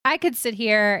I could sit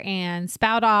here and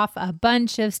spout off a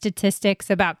bunch of statistics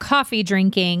about coffee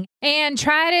drinking and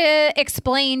try to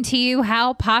explain to you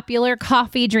how popular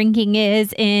coffee drinking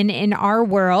is in our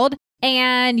world.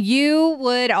 And you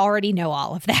would already know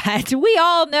all of that. We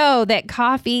all know that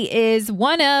coffee is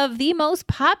one of the most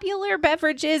popular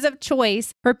beverages of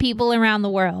choice for people around the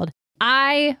world.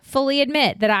 I fully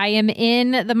admit that I am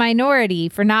in the minority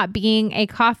for not being a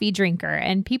coffee drinker,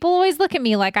 and people always look at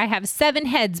me like I have 7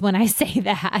 heads when I say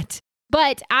that.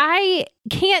 But I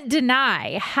can't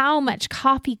deny how much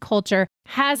coffee culture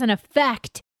has an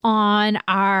effect on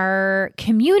our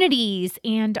communities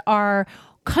and our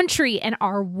country and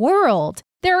our world.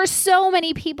 There are so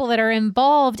many people that are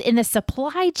involved in the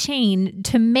supply chain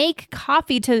to make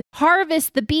coffee, to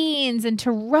harvest the beans and to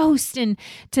roast and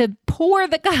to pour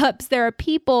the cups. There are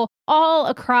people all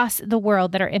across the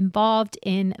world that are involved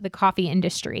in the coffee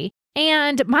industry.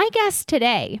 And my guest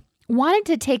today wanted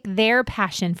to take their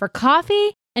passion for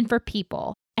coffee and for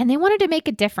people, and they wanted to make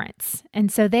a difference.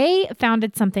 And so they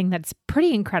founded something that's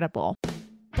pretty incredible.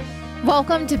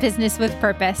 Welcome to Business with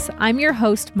Purpose. I'm your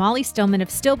host, Molly Stillman of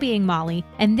Still Being Molly,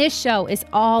 and this show is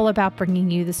all about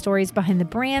bringing you the stories behind the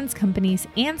brands, companies,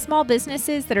 and small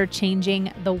businesses that are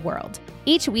changing the world.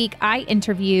 Each week, I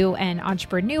interview an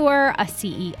entrepreneur, a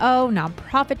CEO,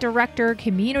 nonprofit director,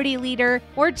 community leader,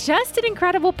 or just an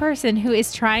incredible person who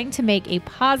is trying to make a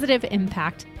positive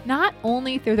impact, not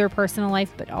only through their personal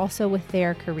life, but also with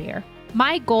their career.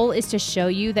 My goal is to show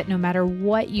you that no matter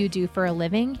what you do for a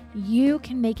living, you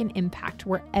can make an impact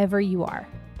wherever you are.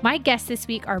 My guests this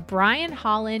week are Brian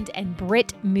Holland and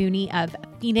Britt Mooney of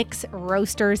Phoenix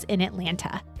Roasters in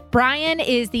Atlanta. Brian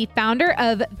is the founder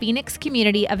of Phoenix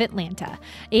Community of Atlanta,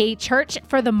 a church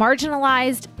for the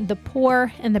marginalized, the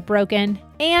poor, and the broken,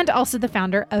 and also the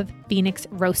founder of Phoenix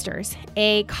Roasters,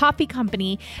 a coffee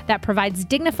company that provides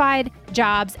dignified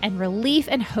jobs and relief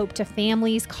and hope to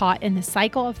families caught in the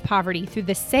cycle of poverty through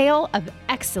the sale of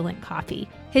excellent coffee.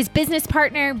 His business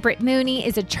partner, Britt Mooney,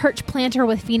 is a church planter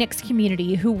with Phoenix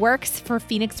Community who works for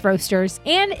Phoenix Roasters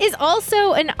and is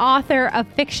also an author of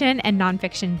fiction and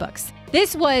nonfiction books.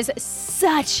 This was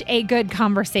such a good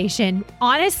conversation.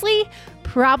 Honestly,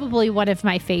 probably one of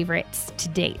my favorites to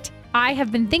date. I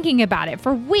have been thinking about it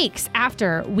for weeks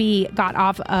after we got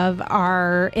off of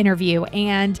our interview,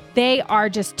 and they are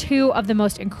just 2 of the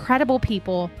most incredible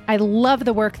people. I love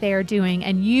the work they are doing,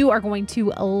 and you are going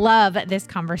to love this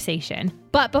conversation.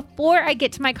 But before I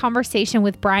get to my conversation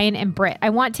with Brian and Britt, I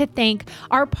want to thank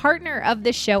our partner of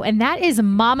the show, and that is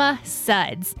Mama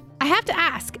Suds. I have to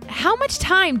ask, how much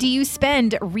time do you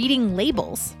spend reading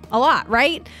labels? A lot,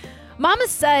 right? Mama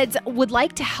Suds would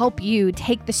like to help you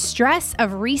take the stress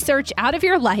of research out of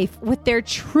your life with their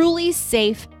truly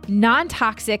safe,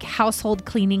 non-toxic household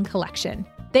cleaning collection.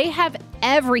 They have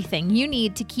everything you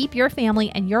need to keep your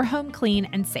family and your home clean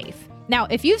and safe. Now,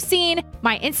 if you've seen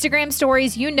my Instagram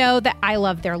stories, you know that I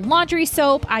love their laundry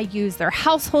soap. I use their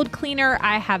household cleaner.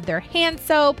 I have their hand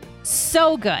soap.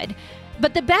 So good.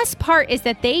 But the best part is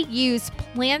that they use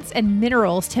plants and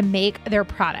minerals to make their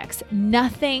products,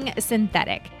 nothing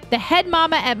synthetic. The head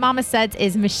mama at Mama Suds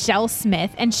is Michelle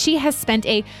Smith, and she has spent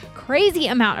a crazy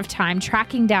amount of time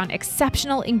tracking down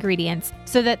exceptional ingredients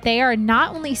so that they are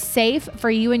not only safe for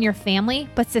you and your family,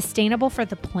 but sustainable for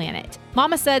the planet.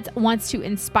 Mama Suds wants to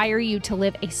inspire you to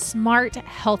live a smart,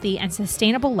 healthy, and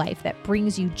sustainable life that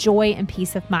brings you joy and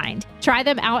peace of mind. Try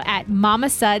them out at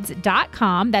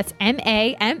mamasuds.com. That's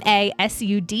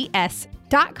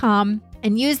MAMASUDS.com,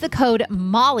 and use the code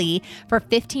MOLLY for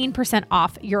 15%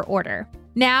 off your order.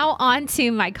 Now on to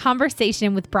my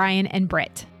conversation with Brian and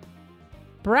Britt.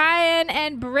 Brian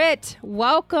and Britt,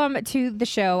 welcome to the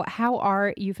show. How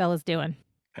are you fellas doing?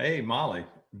 Hey, Molly.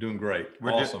 Doing great.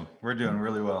 Awesome. We're doing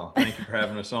really well. Thank you for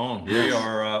having us on. Yes. We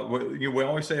are, we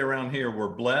always say around here, we're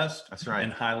blessed. That's right.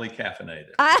 And highly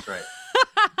caffeinated. That's right.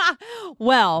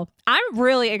 Well, I'm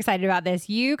really excited about this.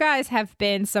 You guys have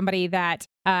been somebody that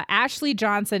Ashley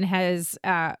Johnson has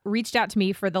reached out to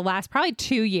me for the last probably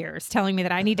 2 years telling me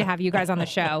that I need to have you guys on the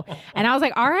show. And I was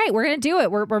like, all right, we're going to do it.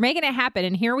 We're making it happen.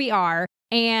 And here we are.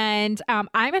 And I'm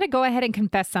going to go ahead and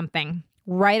confess something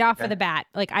right off of the bat.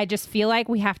 Like, I just feel like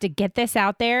we have to get this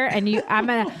out there. And I'm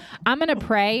going to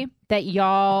pray that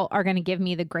y'all are going to give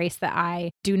me the grace that I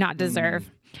do not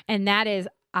deserve. And that is,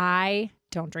 I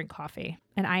don't drink coffee.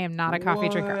 And I am not a coffee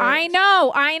drinker. What? I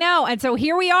know. And so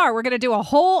here we are. We're going to do a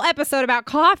whole episode about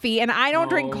coffee, and I don't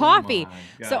drink coffee. My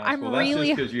So gosh. I'm Well, that's really.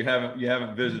 just because you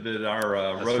haven't visited our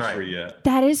roastery yet.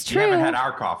 That is You haven't true. had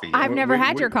our coffee yet. I've never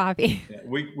had your coffee.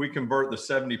 We convert the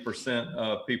 70%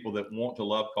 of people that want to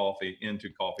love coffee into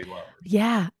coffee lovers.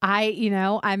 Yeah,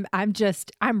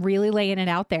 I'm really laying it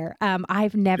out there.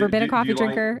 I've never been a coffee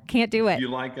drinker. Can't do it. Do you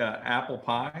like apple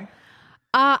pie?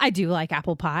 I do like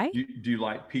apple pie. Do you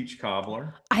like peach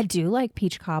cobbler? I do like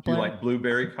peach Do cobbler. you like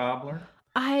blueberry cobbler?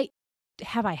 I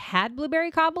had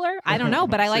blueberry cobbler? I don't know,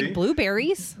 but I like See?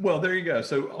 blueberries. Well, there you go.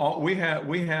 So we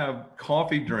have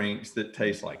coffee drinks that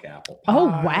taste like apple pie. Oh,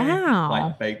 wow.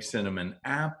 Like baked cinnamon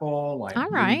apple, like All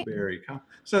right. blueberry.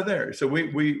 So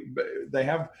they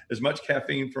have as much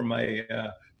caffeine from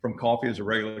coffee as a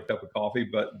regular cup of coffee,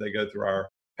 but they go through our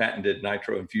patented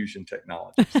nitro infusion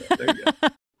technology. So there you go.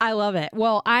 I love it.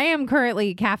 Well, I am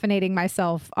currently caffeinating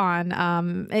myself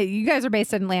on, you guys are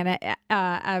based in Atlanta,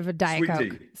 out of a Diet Sweet Coke.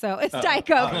 tea. So it's Diet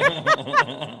Coke.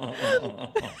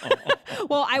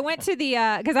 Well, I went to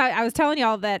because I was telling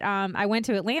y'all that I went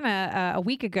to Atlanta a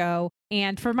week ago.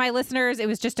 And for my listeners, it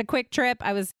was just a quick trip.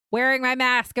 I was wearing my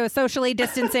mask. I was socially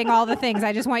distancing, all the things.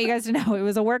 I just want you guys to know it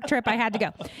was a work trip. I had to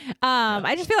go.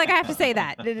 I just feel like I have to say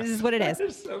that. This is what it is.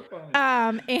 It's so funny.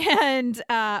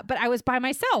 But I was by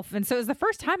myself. And so it was the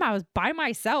first time I was by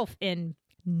myself in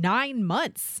 9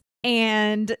 months.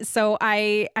 And so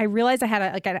I realized I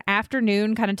had an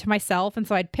afternoon kind of to myself. And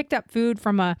so I'd picked up food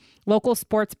from a local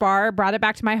sports bar, brought it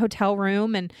back to my hotel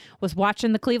room, and was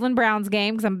watching the Cleveland Browns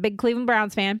game because I'm a big Cleveland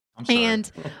Browns fan. I'm sorry.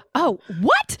 And, oh,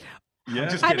 what? Yeah.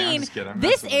 Just I kidding, I'm mean, just kidding. I'm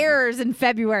this messing with you. airs in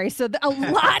February, so a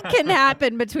lot can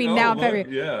happen between now and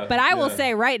February. Yeah. But I will yeah.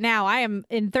 say right now, I am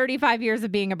in 35 years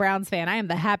of being a Browns fan. I am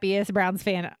the happiest Browns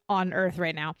fan on earth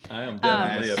right now. I am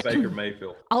definitely a Baker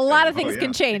Mayfield. A lot of fan. things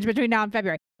can change between now and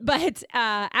February. But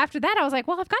after that, I was like,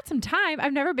 well, I've got some time.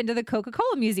 I've never been to the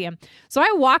Coca-Cola Museum. So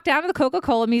I walked down to the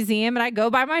Coca-Cola Museum and I go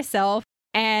by myself.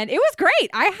 And it was great.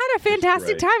 I had a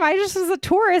fantastic great. time. I just was a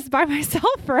tourist by myself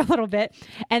for a little bit.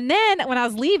 And then when I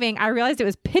was leaving, I realized it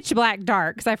was pitch black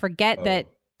dark because I forget that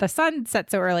the sun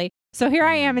sets so early. So here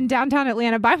I am in downtown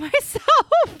Atlanta by myself.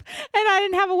 And I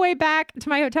didn't have a way back to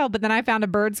my hotel. But then I found a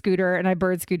bird scooter and I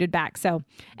bird scooted back. So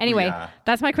anyway, Yeah.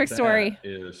 that's my quick story.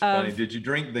 That is funny. Did you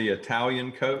drink the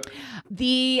Italian Coke?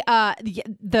 The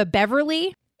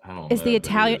Beverly, I don't Is know, the but it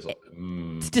Italian- is,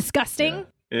 it's disgusting. yeah.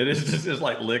 It is just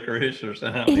like licorice or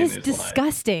something. It is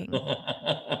disgusting.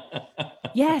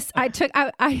 Yes, I did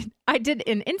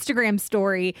an Instagram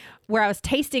story where I was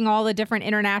tasting all the different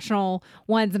international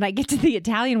ones, and I get to the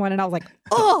Italian one, and I was like,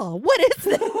 "Oh, what is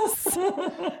this?"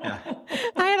 I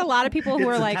had a lot of people who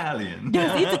were like, Italian.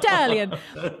 "Yes, it's Italian."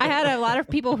 I had a lot of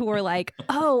people who were like,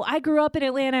 "Oh, I grew up in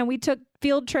Atlanta, and we took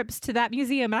field trips to that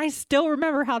museum, and I still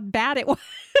remember how bad it was."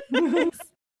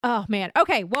 Oh, man.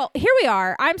 Okay. Well, here we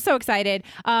are. I'm so excited.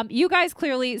 You guys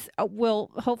clearly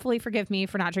will hopefully forgive me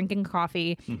for not drinking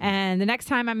coffee. And the next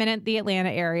time I'm in the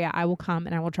Atlanta area, I will come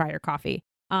and I will try your coffee.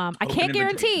 I can't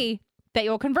guarantee that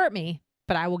you'll convert me,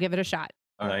 but I will give it a shot.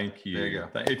 Thank you. There you go.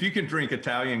 If you can drink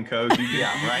Italian Coke,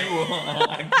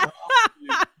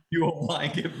 you will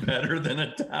like it better than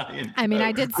Italian. I mean,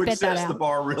 I Coke, did which spit that sets the out.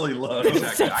 bar really low.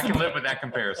 Exactly. I can live with that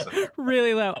comparison.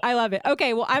 Really low. I love it.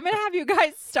 Okay. Well, I'm going to have you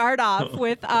guys start off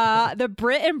with the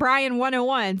Britt and Brian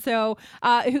 101. So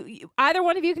either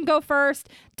one of you can go first.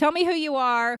 Tell me who you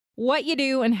are, what you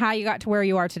do, and how you got to where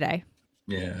you are today.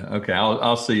 Yeah. Okay.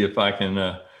 I'll see if I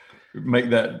can make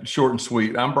that short and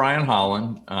sweet. I'm Brian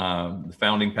Holland, the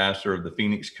founding pastor of the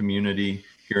Phoenix community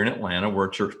here in Atlanta. We're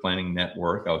a church planting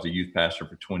network. I was a youth pastor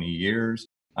for 20 years.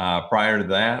 Prior to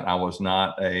that, I was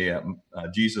not a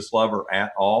Jesus lover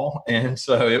at all. And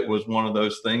so it was one of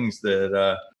those things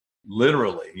that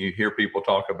literally you hear people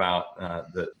talk about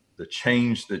the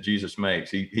change that Jesus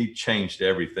makes. He changed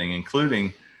everything,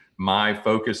 including my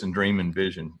focus and dream and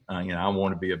vision. I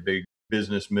want to be a big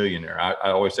business millionaire.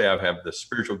 I always say I have the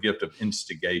spiritual gift of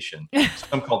instigation.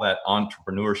 Some call that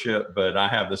entrepreneurship, but I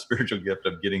have the spiritual gift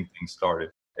of getting things started.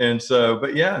 And so,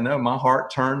 but yeah, no, my heart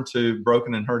turned to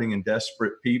broken and hurting and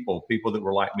desperate people that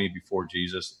were like me before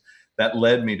Jesus. That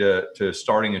led me to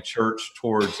starting a church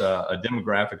towards a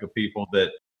demographic of people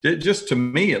that just, to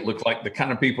me, it looked like the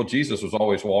kind of people Jesus was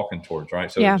always walking towards,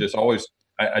 right? So Yeah. it just always,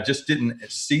 I just didn't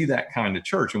see that kind of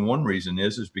church. And one reason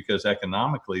is because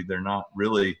economically, they're not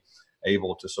really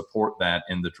able to support that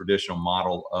in the traditional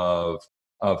model of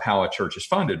how a church is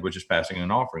funded, which is passing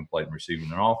an offering plate and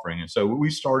receiving an offering. And so we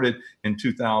started in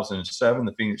 2007,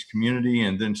 the Phoenix community,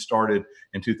 and then started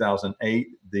in 2008,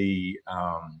 the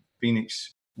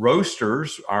Phoenix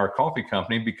Roasters, our coffee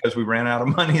company, because we ran out of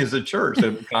money as a church.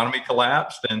 The economy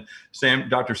collapsed. And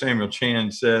Dr. Samuel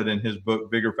Chand said in his book,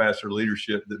 Bigger, Faster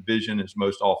Leadership, that vision is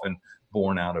most often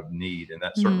born out of need. And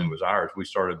that certainly was ours. We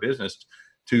started a business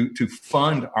to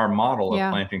fund our model of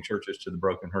planting churches to the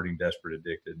broken, hurting, desperate,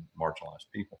 addicted,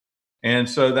 marginalized people. And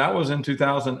so that was in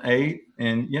 2008.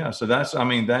 And so that's,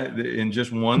 that in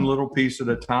just one little piece at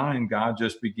a time, God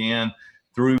just began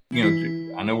through,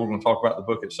 I know we're going to talk about the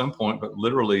book at some point, but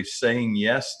literally saying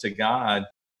yes to God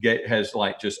has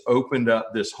just opened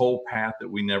up this whole path that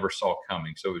we never saw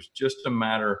coming. So it's just a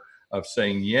matter of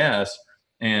saying yes,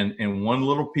 and one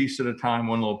little piece at a time,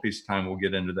 we'll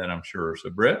get into that, I'm sure. So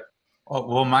Britt?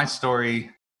 Well, my story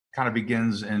kind of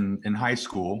begins in high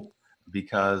school,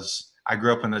 because I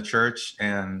grew up in the church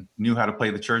and knew how to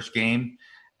play the church game.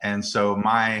 And so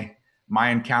my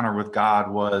encounter with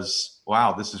God was,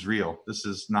 wow, this is real. This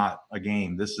is not a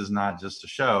game. This is not just a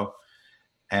show.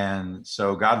 And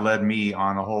so God led me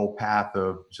on a whole path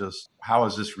of just, how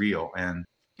is this real?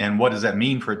 And what does that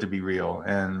mean for it to be real?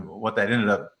 And what that ended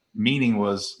up meaning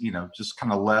was, just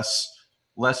kind of less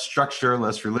structure,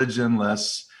 less religion,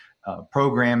 less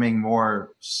programming,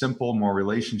 more simple, more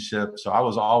relationship. So I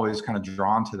was always kind of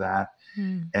drawn to that.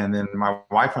 And then my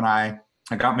wife and I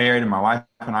got married, and my wife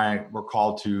and I were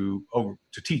called to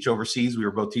teach overseas. We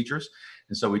were both teachers.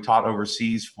 And so we taught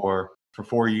overseas for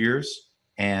 4 years,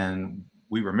 and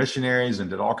we were missionaries and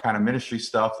did all kind of ministry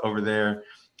stuff over there.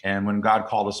 And when God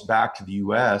called us back to the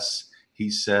U.S., he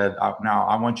said, now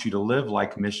I want you to live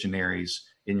like missionaries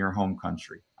in your home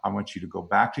country. I want you to go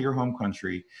back to your home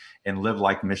country and live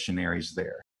like missionaries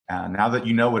there. Now that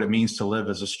you know what it means to live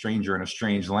as a stranger in a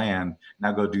strange land,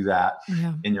 now go do that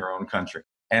in your own country.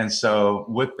 And so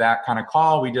with that kind of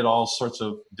call, we did all sorts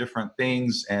of different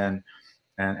things. And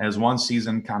as one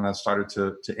season kind of started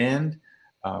to end,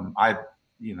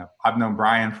 I've known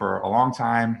Brian for a long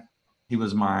time. He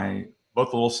was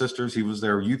both little sisters. He was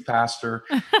their youth pastor,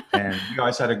 and we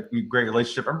always had a great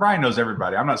relationship. And Brian knows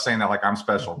everybody. I'm not saying that like I'm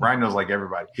special. Brian knows like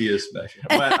everybody. He is special.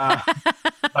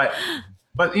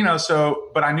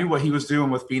 But I knew what he was doing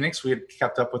with Phoenix. We had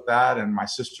kept up with that, and my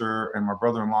sister and my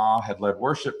brother-in-law had led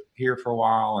worship here for a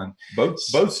while, and both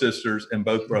sisters and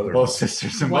both brothers. Both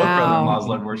sisters and both brother-in-laws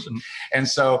led worship, and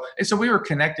so we were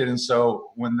connected. And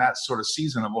so when that sort of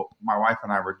season of what my wife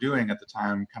and I were doing at the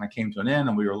time kind of came to an end,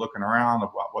 and we were looking around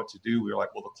about what to do, we were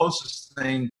like, well, the closest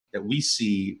thing that we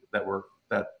see that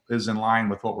is in line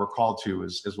with what we're called to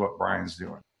is what Brian's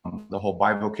doing. The whole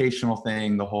bivocational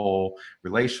thing, the whole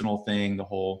relational thing, the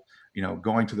whole,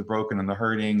 going to the broken and the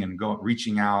hurting and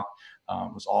reaching out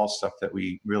was all stuff that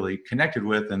we really connected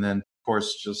with. And then, of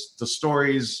course, just the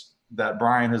stories that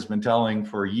Brian has been telling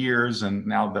for years. And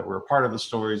now that we're a part of the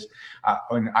stories,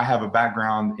 I have a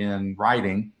background in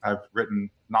writing. I've written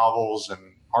novels and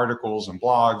articles and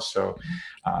blogs. So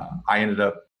I ended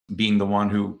up being the one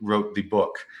who wrote the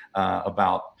book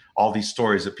about all these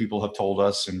stories that people have told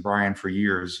us and Brian for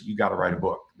years. You got to write a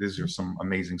book. These are some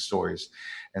amazing stories.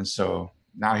 And so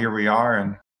now here we are,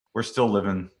 and we're still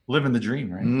living the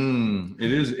dream, right?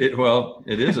 It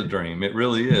is a dream. It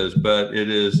really is. But it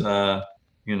is,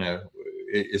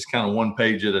 it's kind of one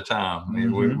page at a time. I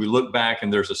mean, we look back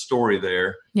and there's a story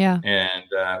there. Yeah. And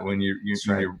when you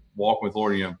walk with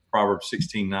Lord, Proverbs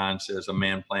 16:9 says, a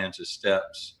man plans his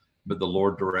steps, but the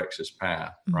Lord directs his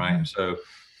path, right? So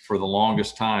for the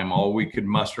longest time, all we could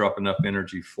muster up enough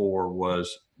energy for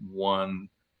was one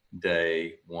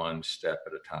day, one step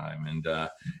at a time.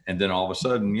 And then all of a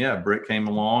sudden, Britt came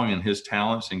along and his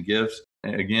talents and gifts.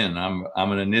 Again, I'm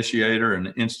an initiator,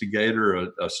 an instigator,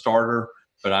 a starter.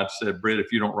 But I said, Britt,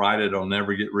 if you don't write it, it'll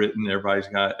never get written. Everybody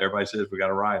says we got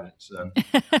to write it. So,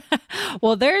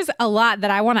 well, there's a lot that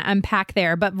I want to unpack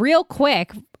there, but real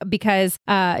quick, because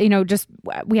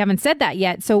we haven't said that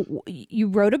yet. So you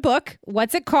wrote a book.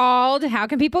 What's it called? How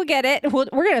can people get it? We're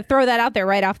going to throw that out there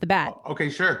right off the bat.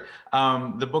 Okay, sure.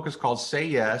 The book is called Say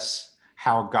Yes: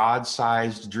 How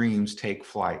God-Sized Dreams Take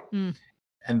Flight.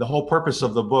 And the whole purpose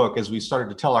of the book, as we started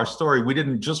to tell our story, we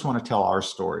didn't just want to tell our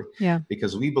story,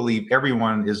 because we believe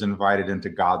everyone is invited into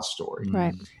God's story.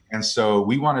 Right. And so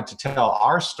we wanted to tell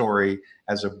our story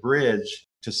as a bridge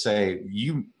to say,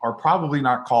 you are probably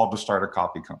not called to start a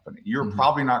coffee company. You're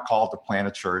probably not called to plant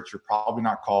a church. You're probably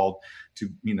not called to,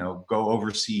 go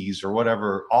overseas or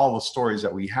whatever, all the stories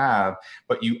that we have,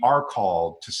 but you are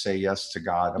called to say yes to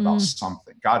God about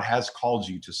something. God has called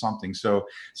you to something. So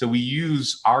we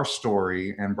use our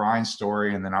story and Brian's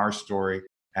story and then our story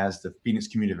as the Phoenix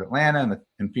Community of Atlanta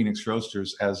and Phoenix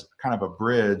Roasters as kind of a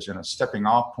bridge and a stepping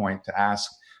off point to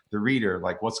ask the reader,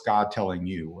 like, what's God telling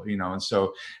you? And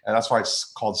so that's why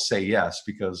it's called Say Yes,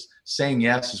 because saying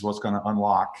yes is what's going to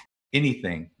unlock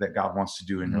anything that God wants to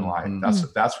do in your life.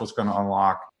 That's what's going to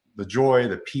unlock the joy,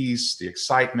 the peace, the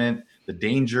excitement, the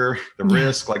danger, the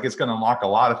risk. Like, it's going to unlock a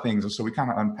lot of things. And so we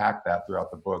kind of unpack that throughout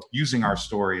the book, using our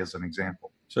story as an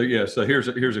example. So here's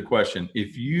a question.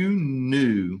 If you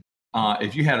knew,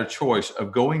 if you had a choice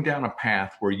of going down a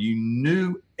path where you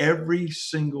knew every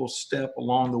single step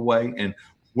along the way and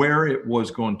where it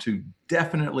was going to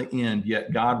definitely end,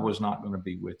 yet God was not going to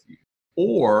be with you,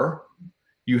 or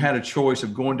you had a choice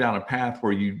of going down a path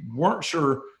where you weren't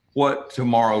sure what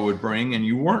tomorrow would bring and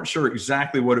you weren't sure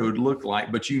exactly what it would look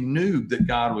like, but you knew that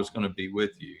God was going to be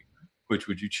with you, which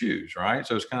would you choose, right?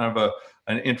 So it's kind of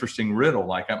an interesting riddle.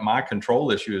 Like, my control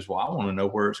issue is, well, I want to know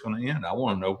where it's going to end. I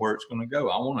want to know where it's going to go.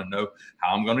 I want to know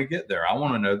how I'm going to get there. I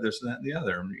want to know this, that, and the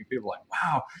other. And people are like,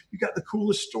 wow, you got the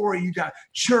coolest story. You got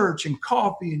church and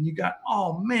coffee and you got,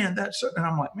 oh man, that's so. And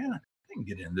I'm like, man, I didn't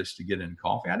get into this to get into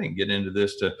coffee. I didn't get into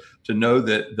this to know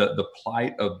that the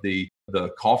plight of the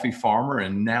coffee farmer.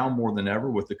 And now more than ever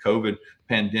with the COVID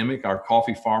pandemic, our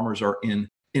coffee farmers are in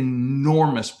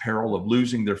enormous peril of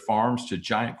losing their farms to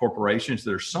giant corporations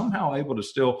that are somehow able to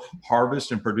still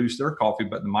harvest and produce their coffee,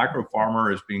 but the micro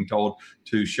farmer is being told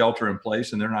to shelter in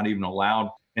place and they're not even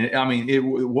allowed. And I mean,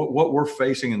 what we're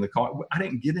facing in the I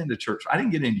didn't get into church. I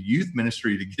didn't get into youth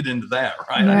ministry to get into that,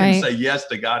 right? I didn't say yes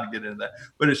to God to get into that,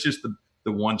 but it's just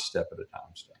the one step at a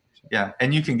time stuff. So. Yeah.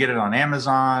 And you can get it on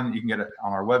Amazon. You can get it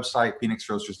on our website,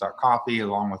 phoenixroasters.coffee,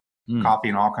 along with coffee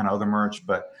and all kind of other merch.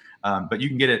 But you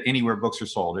can get it anywhere books are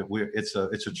sold. It's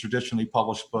a traditionally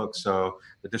published book, so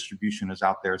the distribution is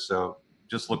out there. So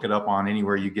just look it up on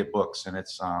anywhere you get books, and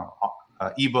it's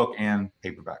ebook and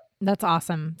paperback. That's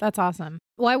awesome. That's awesome.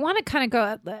 Well, I want to kind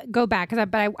of go back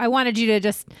but I wanted you to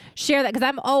just share that, because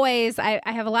I'm always I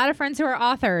have a lot of friends who are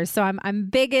authors, so I'm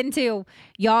big into,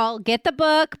 y'all get the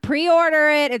book, pre-order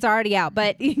it. It's already out,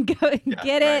 but you can go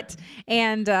get it,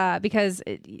 and because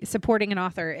supporting an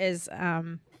author is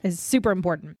super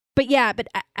important. But yeah, but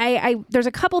I there's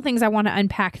a couple things I want to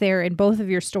unpack there in both of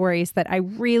your stories that I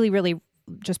really, really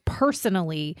just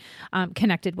personally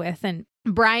connected with. And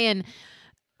Brian,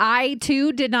 I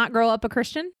too did not grow up a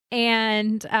Christian.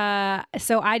 And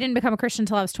so I didn't become a Christian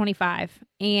until I was 25.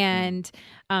 And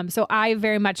so I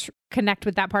very much connect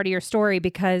with that part of your story,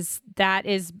 because that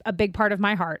is a big part of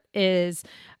my heart is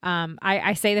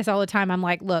I say this all the time. I'm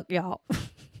like, look, y'all,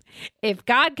 if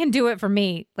God can do it for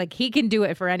me, like he can do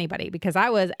it for anybody, because I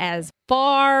was as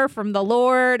far from the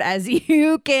Lord as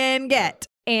you can get.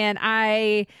 And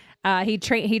he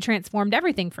transformed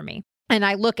everything for me. And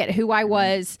I look at who I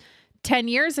was 10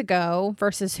 years ago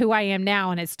versus who I am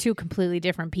now, and it's two completely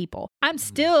different people. I'm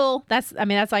still, that's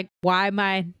like why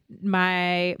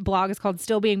my blog is called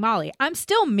Still Being Molly. I'm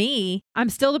still me. I'm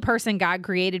still the person God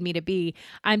created me to be.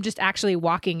 I'm just actually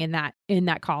walking in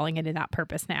that calling and in that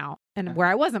purpose now. And where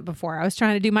I wasn't before, I was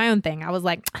trying to do my own thing. I was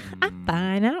like, I'm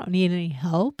fine. I don't need any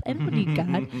help. I don't need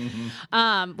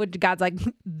God. Which God's like,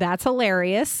 that's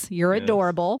hilarious. You're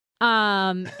adorable.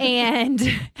 And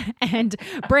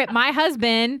Britt, my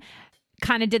husband,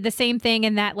 kind of did the same thing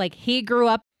in that, like, he grew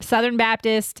up Southern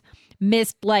Baptist,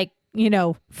 missed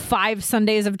 5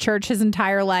 Sundays of church his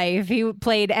entire life. He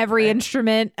played every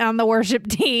instrument on the worship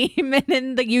team and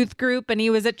in the youth group, and he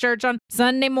was at church on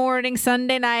Sunday morning,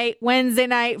 Sunday night, Wednesday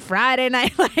night, Friday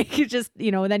night,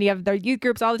 and then you have the youth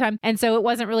groups all the time. And so it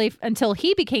wasn't really until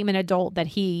he became an adult that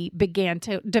he began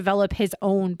to develop his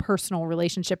own personal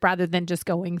relationship rather than just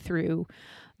going through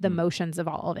the motions of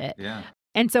all of it. Yeah.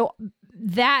 And so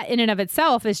that in and of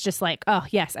itself is just like, oh,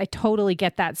 yes, I totally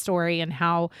get that story and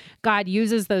how God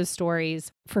uses those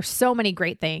stories for so many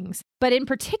great things. But in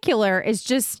particular is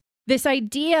just this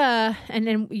idea, and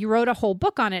then you wrote a whole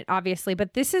book on it, obviously,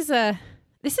 but this is a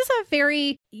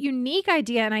very unique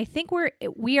idea. And I think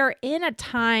we are in a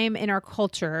time in our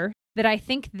culture that I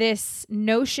think this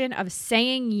notion of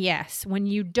saying yes when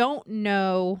you don't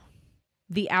know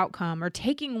the outcome, or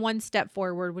taking one step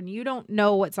forward when you don't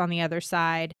know what's on the other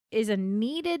side, is a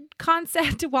needed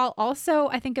concept, while also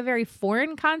I think a very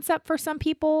foreign concept for some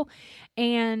people.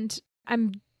 And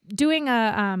I'm doing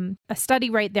a study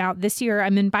right now this year.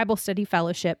 I'm in Bible Study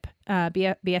Fellowship,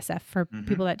 BSF, for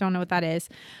people that don't know what that is.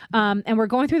 And we're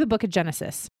going through the book of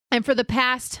Genesis. And for the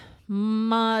past 2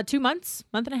 months,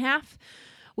 month and a half,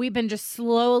 we've been just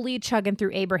slowly chugging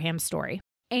through Abraham's story.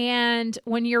 And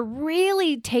when you're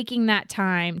really taking that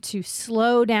time to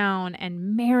slow down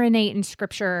and marinate in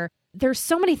scripture, there's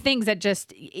so many things that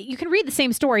just, you can read the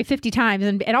same story 50 times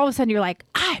and all of a sudden you're like,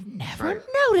 I've never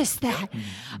noticed that.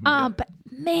 But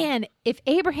man, if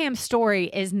Abraham's story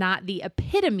is not the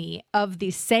epitome of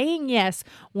the saying yes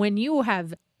when you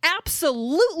have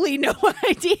absolutely no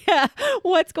idea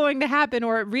what's going to happen,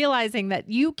 or realizing that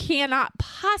you cannot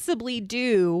possibly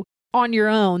do on your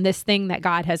own this thing that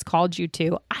God has called you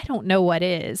to, I don't know what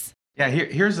is. Yeah,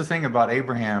 here's the thing about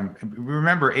Abraham.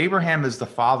 Remember, Abraham is the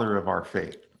father of our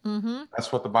faith. Mm-hmm.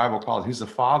 That's what the Bible calls. He's the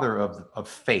father of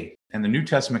faith. And the New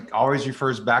Testament always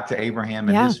refers back to Abraham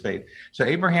and his faith. So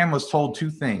Abraham was told two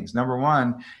things. Number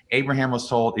one, Abraham was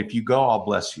told, if you go, I'll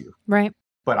bless you. Right.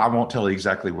 But I won't tell you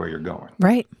exactly where you're going.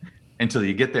 Right. Until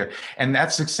you get there. And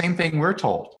that's the same thing we're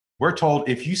told. We're told,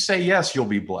 if you say yes, you'll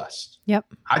be blessed. Yep.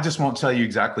 I just won't tell you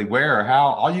exactly where or how.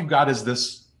 All you've got is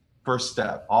this first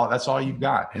step. That's all you've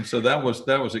got. And so that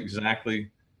was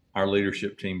exactly our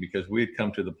leadership team, because we had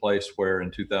come to the place where in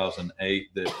 2008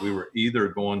 that we were either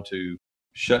going to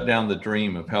shut down the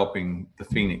dream of helping the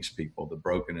Phoenix people, the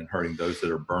broken and hurting, those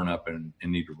that are burned up and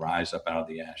need to rise up out of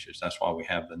the ashes. That's why we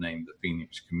have the name, the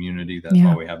Phoenix Community. That's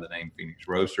why we have the name Phoenix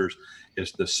Roasters.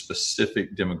 It's the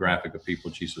specific demographic of people.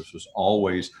 Jesus was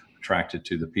always attracted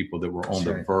to the people that were on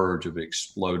the verge of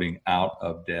exploding out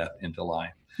of death into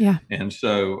life. Yeah. And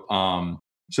so,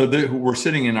 we're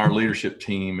sitting in our leadership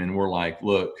team and we're like,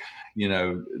 look,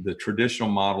 the traditional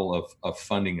model of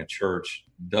funding a church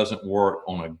doesn't work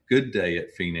on a good day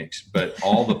at Phoenix, but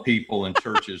all the people in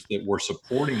churches that were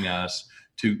supporting us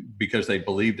because they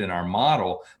believed in our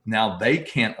model, now they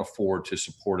can't afford to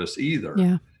support us either.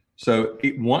 Yeah. So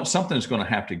something's going to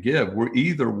have to give.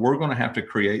 We're going to have to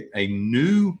create a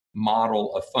new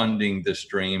model of funding this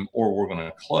dream, or we're going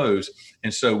to close.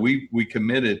 And so we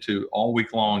committed to all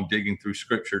week long digging through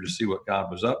scripture to see what God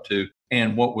was up to.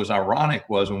 And what was ironic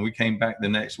was when we came back the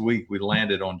next week, we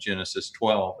landed on Genesis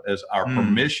 12 as our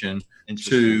permission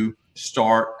to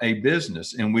start a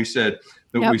business. And we said,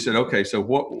 okay, so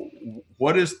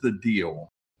what is the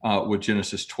deal with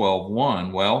Genesis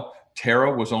 12:1? Well,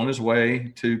 Terah was on his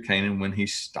way to Canaan when he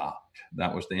stopped.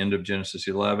 That was the end of Genesis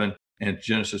 11 and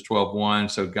Genesis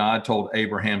 12:1. So God told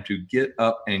Abraham to get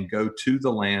up and go to the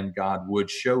land God would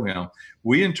show him.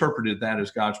 We interpreted that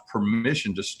as God's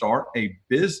permission to start a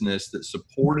business that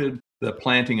supported the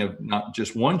planting of not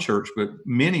just one church, but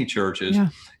many churches. Yeah.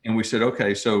 And we said,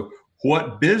 okay, so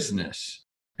what business?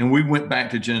 And we went back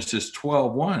to Genesis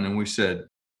 12:1 and we said,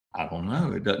 I don't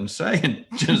know. It doesn't say in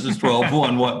Genesis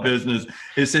 12:1 what business.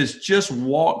 It says just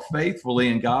walk faithfully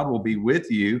and God will be with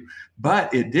you.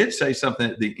 But it did say something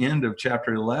at the end of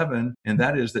chapter 11, and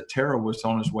that is that Terah was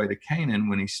on his way to Canaan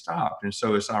when he stopped. And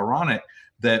so it's ironic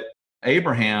that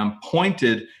Abraham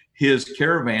pointed his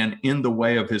caravan in the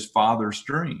way of his father's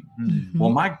dream. Mm-hmm.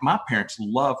 Well, my parents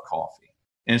love coffee.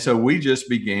 And so we just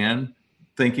began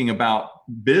thinking about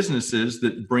businesses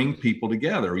that bring people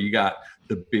together. You got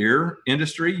the beer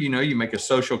industry, you make a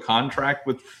social contract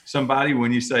with somebody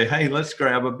when you say, hey, let's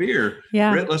grab a beer.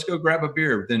 Yeah. Britt, let's go grab a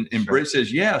beer. And Britt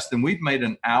says, yes, then we've made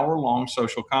an hour-long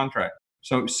social contract.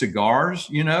 So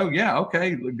cigars,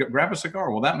 okay, grab a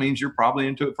cigar. Well, that means you're probably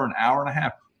into it for an hour and a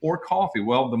half. Or coffee.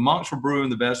 Well, the monks were brewing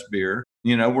the best beer.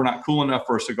 We're not cool enough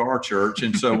for a cigar church.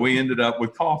 And so we ended up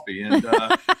with coffee. And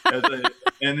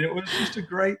and it was just a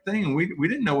great thing. We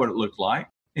didn't know what it looked like.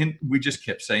 And we just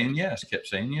kept saying yes, kept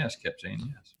saying yes.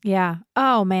 Yeah.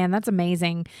 Oh, man, that's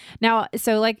amazing. Now,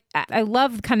 so I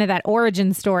love kind of that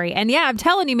origin story. And yeah, I'm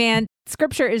telling you, man,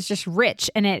 scripture is just rich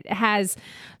and it has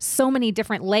so many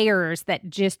different layers that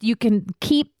just you can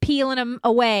keep peeling them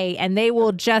away and they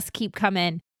will just keep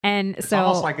coming. And it's so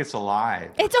almost like it's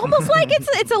alive. It's almost like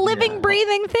it's a living,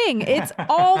 breathing thing. It's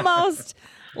almost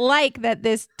like that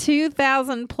this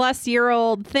 2,000 plus year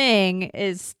old thing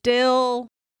is still,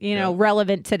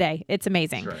 relevant today. It's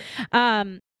amazing.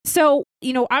 Right. So,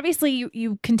 obviously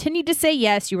you continued to say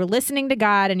yes, you were listening to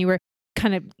God and you were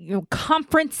kind of,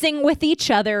 conferencing with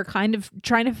each other, kind of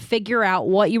trying to figure out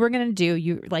what you were going to do.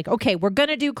 You're like, okay, we're going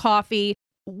to do coffee.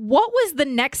 What was the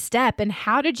next step and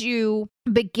how did you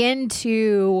begin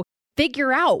to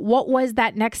figure out what was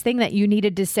that next thing that you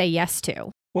needed to say yes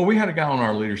to? Well, we had a guy on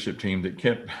our leadership team that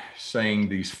kept saying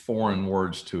these foreign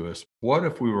words to us. What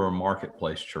if we were a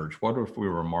marketplace church? What if we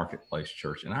were a marketplace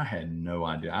church? And I had no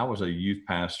idea. I was a youth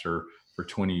pastor for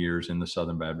 20 years in the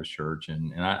Southern Baptist Church.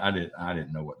 And I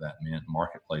didn't know what that meant,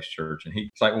 marketplace church. And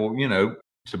he's like, well,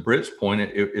 to Britt's point,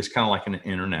 it's kind of like an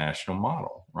international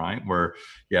model, right? Where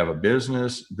you have a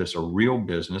business that's a real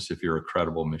business. If you're a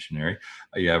credible missionary,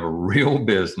 you have a real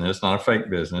business, not a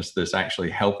fake business, that's actually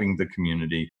helping the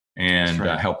community and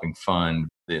helping fund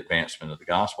the advancement of the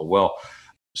gospel. Well,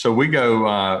 so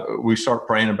we start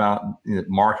praying about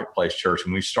marketplace church,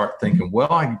 and we start thinking,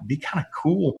 well, it'd be kind of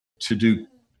cool to do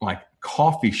like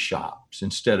coffee shops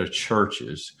instead of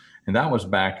churches. And that was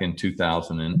back in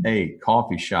 2008,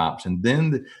 coffee shops. And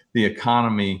then the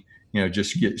economy,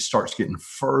 just starts getting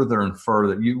further and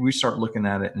further. We start looking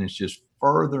at it, and it's just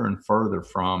further and further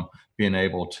from being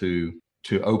able to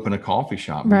open a coffee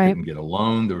shop. We couldn't get a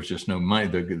loan. There was just no money.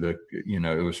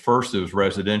 It was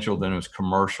residential, then it was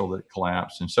commercial that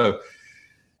collapsed. And so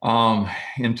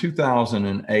in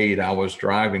 2008, I was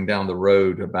driving down the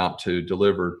road about to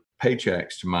deliver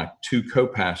paychecks to my two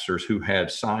co-pastors who had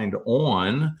signed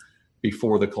on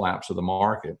before the collapse of the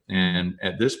market. And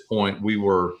at this point, we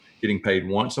were getting paid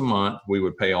once a month. We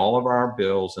would pay all of our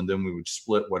bills, and then we would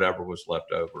split whatever was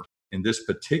left over. In this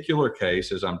particular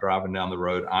case, as I'm driving down the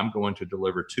road, I'm going to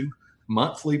deliver 2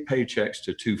 monthly paychecks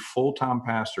to 2 full-time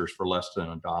pastors for less than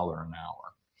 $1 an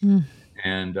hour.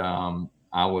 And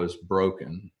I was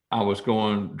broken. I was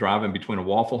driving between a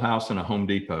Waffle House and a Home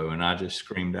Depot, and I just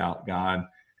screamed out, God,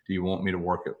 do you want me to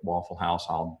work at Waffle House?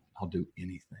 I'll do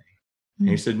anything. And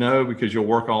he said, no, because you'll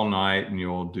work all night and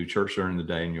you'll do church during the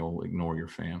day and you'll ignore your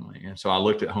family. And so I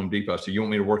looked at Home Depot. I said, you want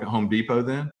me to work at Home Depot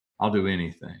then? I'll do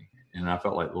anything. And I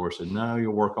felt like the Lord said, no,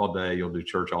 you'll work all day, you'll do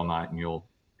church all night, and you'll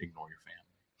ignore your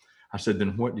family. I said,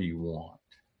 then what do you want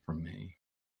from me?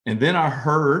 And then I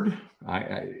heard,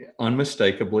 I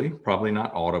unmistakably, probably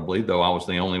not audibly, though I was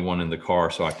the only one in the car,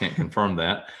 so I can't confirm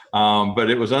that. But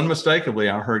it was unmistakably,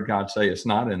 I heard God say, it's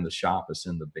not in the shop, it's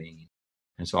in the bean.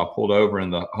 And so I pulled over in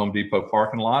the Home Depot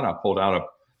parking lot. I pulled out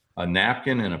a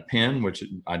napkin and a pen, which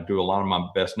I do a lot of my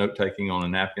best note taking on a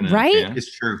napkin and a pen.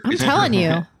 It's true. I'm telling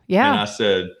you. Yeah. And I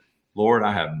said, Lord,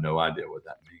 I have no idea what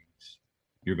that means.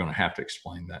 You're going to have to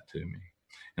explain that to me.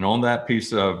 And on that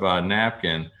piece of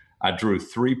napkin, I drew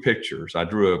 3 pictures. I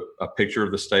drew a picture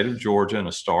of the state of Georgia and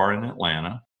a star in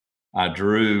Atlanta. I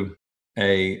drew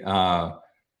a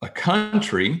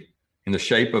country in the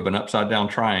shape of an upside down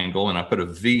triangle, and I put a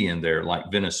V in there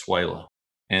like Venezuela.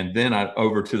 And then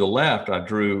over to the left, I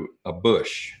drew a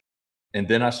bush, and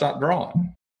then I stopped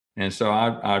drawing. And so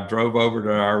I drove over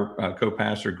to our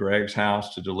co-pastor Greg's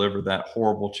house to deliver that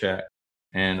horrible check.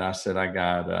 And I said, I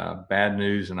got bad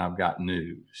news and I've got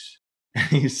news. And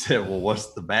he said, well,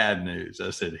 what's the bad news? I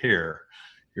said, here's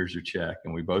your check.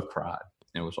 And we both cried.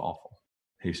 It was awful.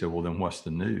 He said, well, then what's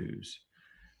the news?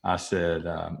 I said,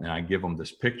 and I give him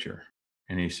this picture.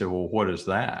 And he said, well, what is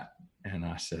that? And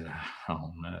I said, I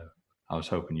don't know. I was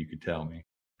hoping you could tell me.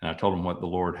 And I told him what the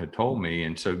Lord had told me.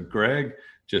 And so Greg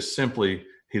just simply,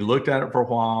 he looked at it for a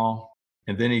while,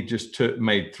 and then he just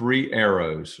made 3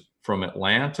 arrows from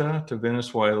Atlanta to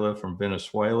Venezuela, from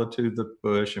Venezuela to the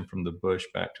bush, and from the bush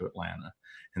back to Atlanta.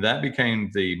 And that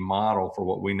became the model for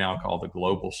what we now call the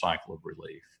global cycle of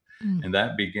relief. And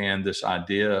that began this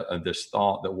idea of this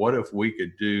thought that what if we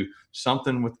could do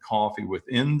something with coffee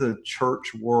within the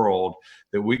church world,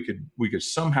 that we could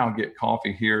somehow get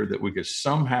coffee here, that we could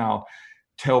somehow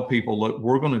tell people, look,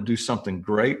 we're going to do something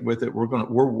great with it.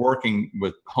 We're working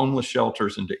with homeless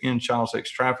shelters and to end child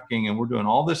sex trafficking. And we're doing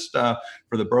all this stuff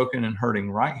for the broken and hurting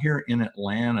right here in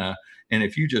Atlanta. And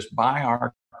if you just buy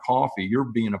our coffee, you're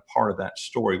being a part of that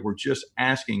story. We're just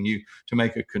asking you to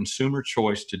make a consumer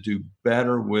choice to do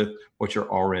better with what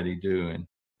you're already doing.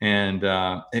 And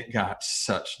it got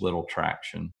such little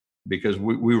traction because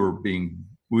we were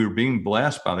being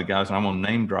blessed by the guys, and I'm going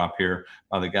to name drop here,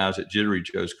 by the guys at Jittery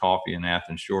Joe's Coffee in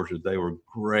Athens, Georgia. They were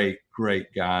great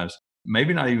guys,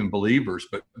 maybe not even believers,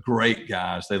 but great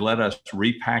guys. They let us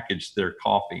repackage their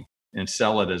coffee and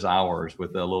sell it as ours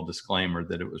with a little disclaimer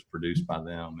that it was produced by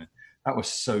them. And that was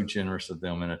so generous of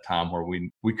them in a time where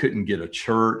we couldn't get a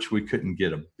church, we couldn't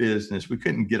get a business, we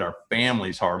couldn't get our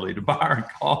families hardly to buy our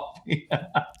coffee.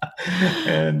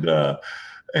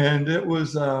 And it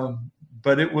was,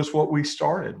 but it was what we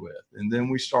started with. And then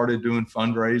we started doing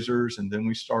fundraisers, and then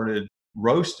we started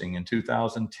roasting in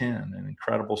 2010, an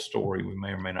incredible story we may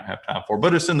or may not have time for,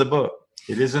 but it's in the book.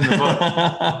 It is in the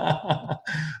book.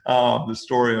 The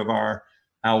story of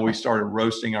how we started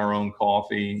roasting our own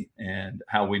coffee, and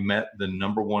how we met the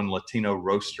 #1 Latino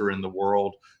roaster in the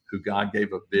world, who God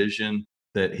gave a vision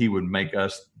that he would make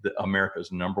us America's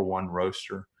 #1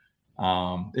 roaster.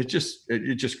 It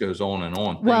just goes on and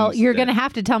on. Well, you're going to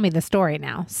have to tell me the story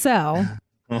now. So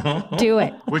do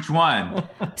it. Which one?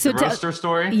 So the roaster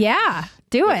story? Yeah,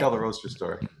 do it. Tell the roaster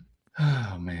story.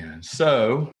 Oh man.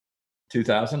 So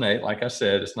 2008, like I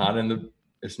said, it's not in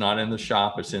the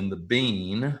shop, it's in the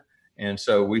bean. And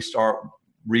so we start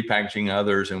repackaging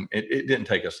others, and it didn't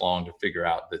take us long to figure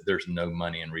out that there's no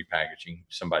money in repackaging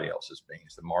somebody else's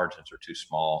beans. The margins are too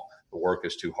small, the work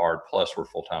is too hard, plus we're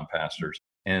full-time pastors.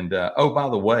 And oh, by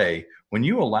the way, when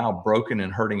you allow broken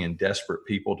and hurting and desperate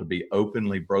people to be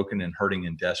openly broken and hurting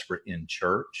and desperate in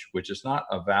church, which is not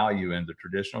a value in the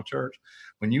traditional church,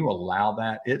 when you allow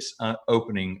that, it's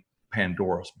opening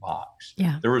Pandora's box.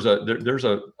 Yeah. There's a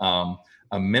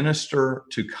minister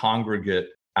to congregate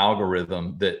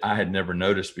algorithm that I had never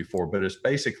noticed before, but it's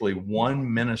basically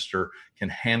one minister can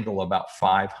handle about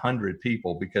 500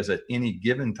 people, because at any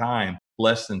given time,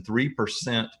 less than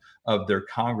 3% of their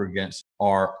congregants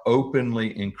are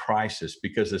openly in crisis,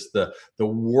 because it's the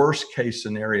worst case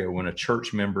scenario when a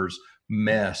church member's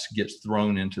mess gets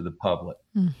thrown into the public,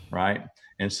 right?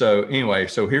 And so anyway,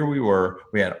 so here we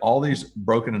had all these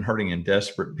broken and hurting and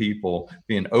desperate people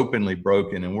being openly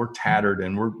broken, and we're tattered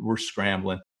and we're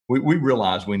scrambling. We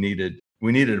realized we needed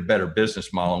a better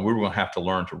business model, and we were going to have to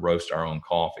learn to roast our own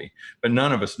coffee. But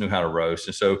none of us knew how to roast,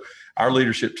 and so our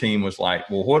leadership team was like,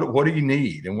 "Well, what do you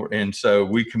need?" And so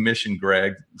we commissioned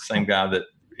Greg, the same guy that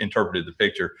interpreted the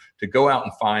picture, to go out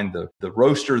and find the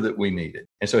roaster that we needed.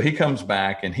 And so he comes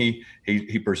back and he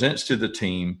presents to the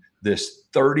team this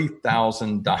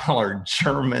 $30,000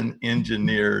 German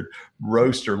engineered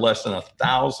roaster, less than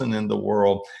 1,000 in the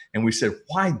world. And we said,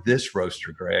 "Why this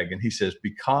roaster, Greg?" And he says,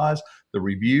 "Because the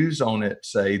reviews on it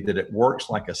say that it works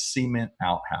like a cement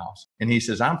outhouse." And he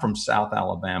says, "I'm from South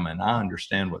Alabama and I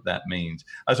understand what that means."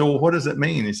 I said, "Well, what does it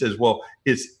mean?" He says, "Well,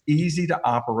 it's easy to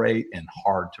operate and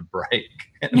hard to break."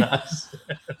 And I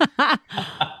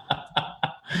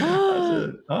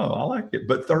said, "Oh, I like it,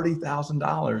 but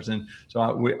 $30,000." And so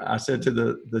I said to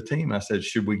the team, I said,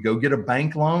 "Should we go get a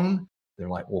bank loan?" They're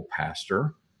like, "Well,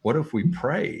 Pastor, what if we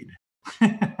prayed?"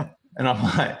 And I'm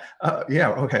like,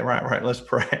 "Yeah, okay, right. Let's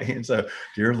pray." And so,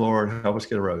 "Dear Lord, help us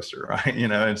get a roaster," right?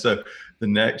 And so the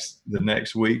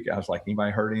next week, I was like,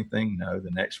 "Anybody heard anything?" No.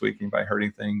 The next week, "Anybody heard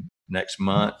anything?" Next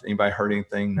month, "Anybody heard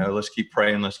anything?" No. Let's keep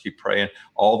praying.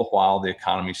 All the while, the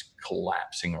economy's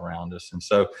collapsing around us. And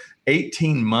so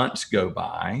 18 months go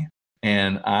by,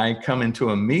 and I come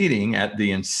into a meeting at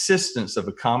the insistence of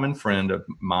a common friend of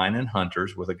mine and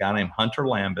Hunter's, with a guy named Hunter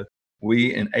Lambeth.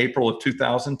 We, in April of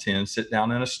 2010, sit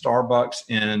down in a Starbucks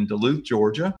in Duluth,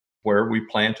 Georgia, where we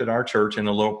planted our church in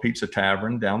a little pizza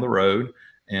tavern down the road.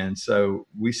 And so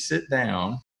we sit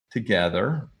down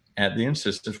together at the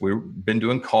insistence. We've been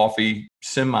doing coffee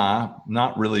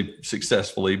not really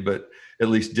successfully, but at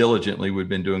least diligently, we've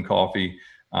been doing coffee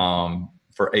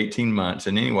for 18 months.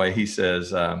 And anyway, he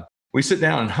says, we sit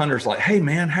down and Hunter's like, "Hey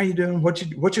man, how you doing? What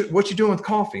you doing with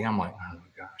coffee?" I'm like, "Oh my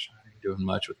gosh, I ain't doing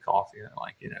much with coffee." And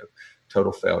like,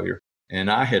 total failure.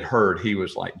 And I had heard he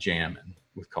was like jamming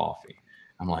with coffee.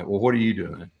 I'm like, "Well, what are you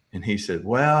doing?" And he said,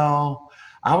 "Well,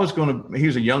 he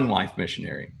was a Young Life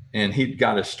missionary, and he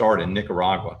got his start in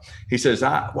Nicaragua." He says,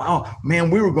 "Wow, man,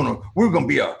 we're going to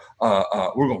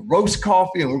roast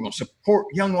coffee and we're going to support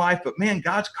Young Life. But man,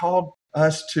 God's called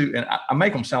us to," and I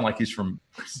make him sound like he's from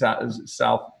Southern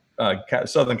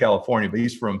California, but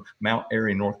he's from Mount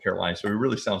Airy, North Carolina. So he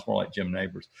really sounds more like Jim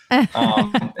Neighbors.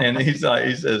 And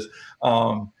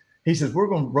he says, "We're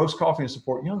going to roast coffee and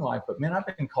support Young Life. But man, I've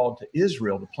been called to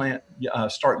Israel to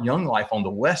start Young Life on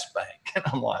the West Bank." And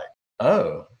I'm like,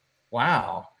 "Oh,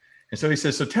 wow." And so he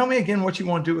says, "So tell me again what you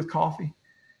want to do with coffee."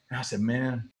 And I said,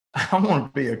 "Man, I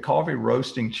want to be a coffee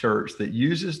roasting church that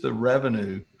uses the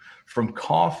revenue from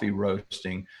coffee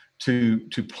roasting to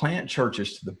plant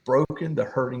churches to the broken, the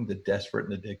hurting, the desperate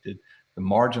and addicted, the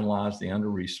marginalized, the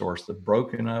under-resourced, the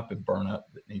broken up and burn up,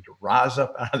 that need to rise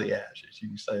up out of the ashes." You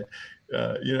can say,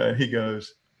 he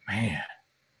goes, "Man,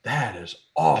 that is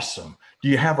awesome. Do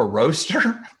you have a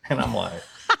roaster?" And I'm like,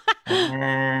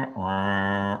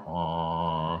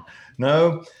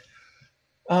 "No.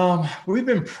 We've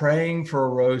been praying for a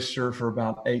roaster for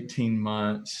about 18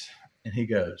 months. And he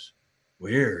goes,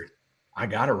 "Weird. I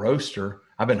got a roaster.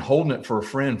 I've been holding it for a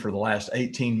friend for the last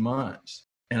 18 months.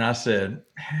 And I said,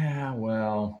 "Yeah,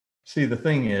 well, see, the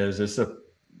thing is, it's a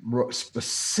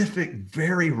specific,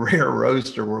 very rare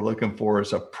roaster we're looking for.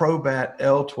 It's a Probat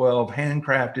L12,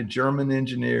 handcrafted, German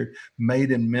engineered, made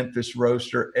in Memphis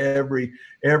roaster, every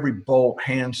bolt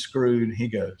hand screwed." He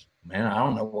goes, "Man, I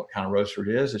don't know what kind of roaster it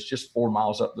is. It's just 4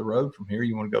 miles up the road from here.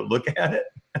 You want to go look at it?"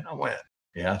 And I went,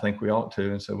 "Yeah, I think we ought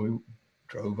to." And so we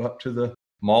drove up to the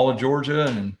Mall of Georgia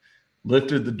and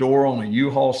lifted the door on a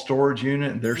U-Haul storage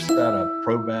unit, and there sat a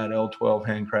Probat L12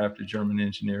 handcrafted, German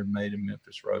engineered, made in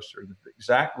Memphis roaster. The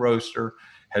exact roaster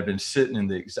had been sitting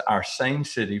in our same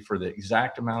city for the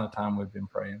exact amount of time we've been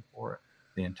praying for it,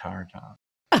 the entire time.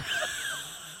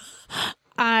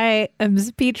 I am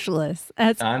speechless.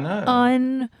 I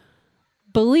know.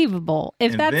 Unbelievable.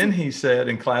 Then he said,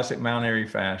 in classic Mount Airy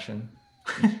fashion,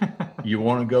 "You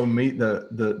want to go meet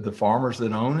the farmers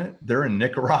that own it? They're in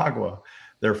Nicaragua.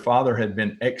 Their father had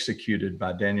been executed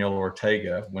by Daniel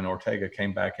Ortega when Ortega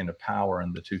came back into power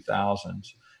in the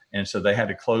 2000s. And so they had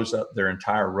to close up their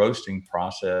entire roasting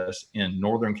process in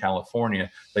Northern California.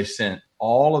 They sent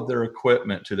all of their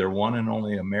equipment to their one and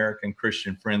only American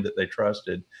Christian friend that they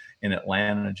trusted in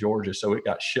Atlanta, Georgia. So it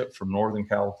got shipped from Northern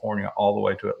California all the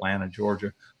way to Atlanta,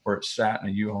 Georgia, where it sat in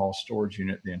a U-Haul storage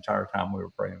unit the entire time we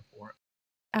were praying for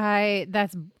it.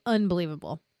 That's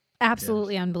unbelievable.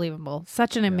 Absolutely unbelievable.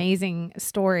 Such an amazing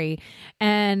story.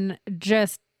 And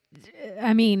just,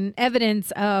 I mean, evidence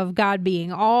of God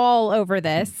being all over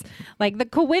this. Like the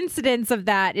coincidence of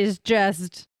that is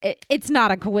just, it's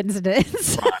not a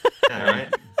coincidence.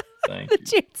 Right. Thank The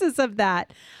you. chances of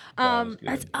that.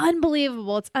 That's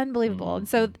unbelievable. It's unbelievable. And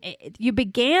so you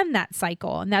began that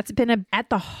cycle, and that's been at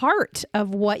the heart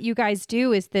of what you guys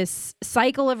do, is this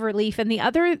cycle of relief. And the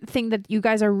other thing that you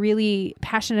guys are really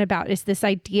passionate about is this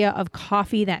idea of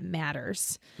coffee that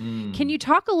matters. Can you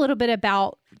talk a little bit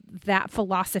about that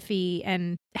philosophy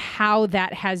and how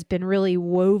that has been really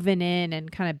woven in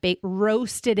and kind of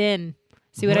roasted in?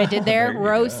 See what I did there?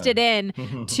 Roasted in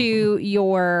to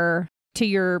your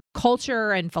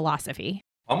culture and philosophy.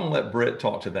 I'm going to let Britt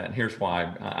talk to that. And here's why.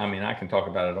 I mean, I can talk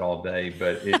about it all day,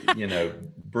 but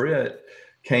Britt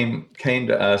came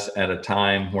to us at a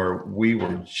time where we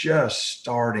were just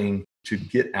starting to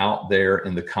get out there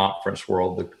in the conference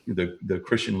world, the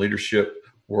Christian leadership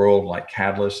world, like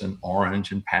Catalyst and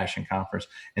Orange and Passion Conference.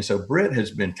 And so Britt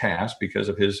has been tasked, because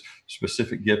of his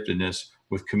specific giftedness,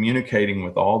 with communicating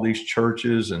with all these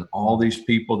churches and all these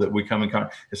people that we come in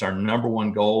contact. It's our number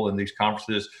one goal in these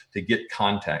conferences, to get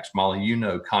contacts. Molly,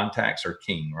 contacts are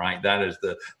king, right? That is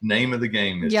the name of the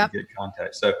game, is to get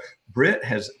contacts. So Britt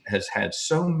has had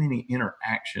so many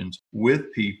interactions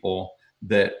with people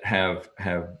that have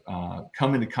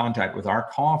come into contact with our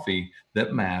coffee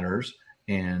that matters.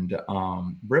 And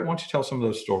Britt, why don't you tell some of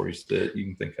those stories that you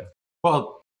can think of?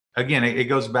 Well, again, it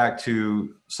goes back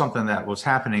to something that was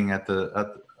happening at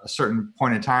a certain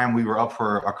point in time. We were up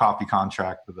for a coffee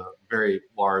contract with a very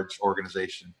large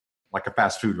organization, like a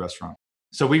fast food restaurant.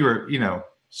 So we were,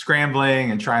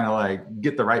 scrambling and trying to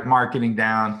get the right marketing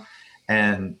down.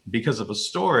 And because of a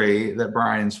story that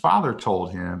Brian's father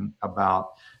told him about,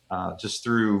 just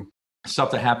through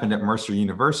stuff that happened at Mercer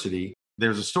University,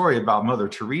 there's a story about Mother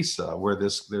Teresa, where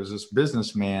there's this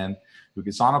businessman who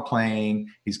gets on a plane.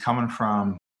 He's coming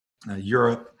from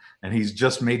Europe, and he's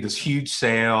just made this huge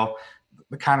sale,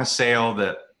 the kind of sale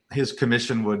that his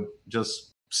commission would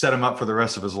just set him up for the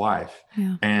rest of his life.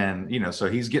 Yeah. And, so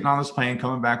he's getting on this plane,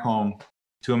 coming back home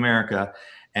to America,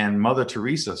 and Mother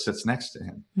Teresa sits next to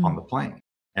him on the plane.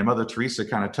 And Mother Teresa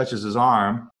kind of touches his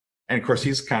arm. And of course,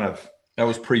 that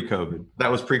was pre-COVID.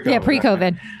 Yeah,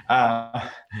 pre-COVID.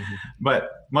 But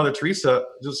Mother Teresa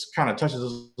just kind of touches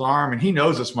his arm, and he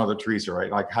knows it's Mother Teresa,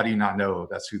 right? Like, how do you not know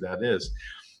that's who that is?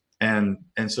 And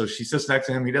so she sits next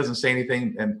to him. He doesn't say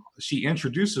anything. And she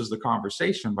introduces the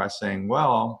conversation by saying,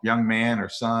 well, young man or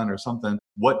son or something,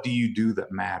 what do you do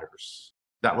that matters?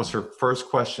 That was her first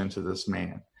question to this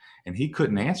man. And he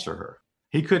couldn't answer her.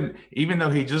 He couldn't, even though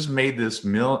he just made this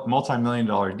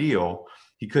multi-million-dollar deal,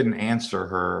 he couldn't answer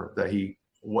her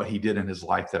what he did in his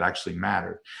life that actually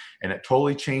mattered. And it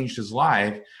totally changed his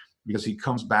life, because he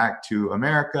comes back to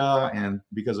America, and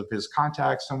because of his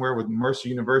contact somewhere with Mercer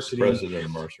University, President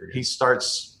of Mercer, he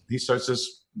starts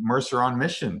this Mercer on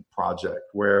Mission project,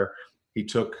 where he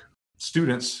took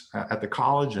students at the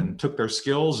college and took their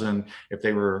skills, and if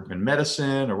they were in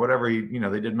medicine or whatever,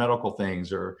 they did medical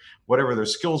things or whatever their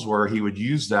skills were, he would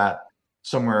use that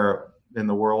somewhere in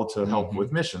the world to help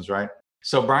with missions, right?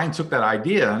 So Brian took that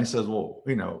idea and he says, well,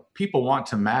 people want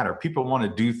to matter. People want to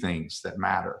do things that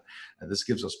matter. And this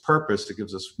gives us purpose. It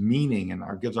gives us meaning, and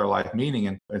gives our life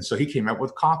meaning. And so he came up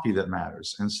with Coffee That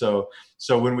Matters. And so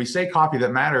when we say Coffee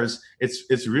That Matters,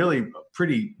 it's really a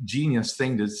pretty genius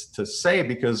thing to say,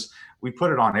 because we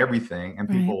put it on everything, and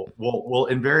people will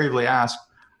invariably ask,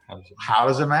 how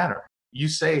does it matter? You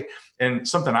say, and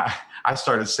something I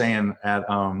started saying at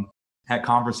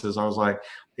conferences, I was like,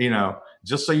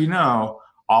 just so you know,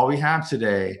 all we have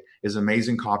today is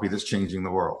amazing coffee that's changing the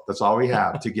world. That's all we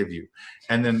have to give you.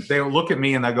 And then they'll look at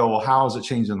me and they go, well, how is it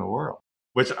changing the world?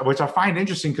 Which I find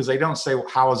interesting, because they don't say, well,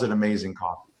 how is it amazing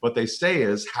coffee? What they say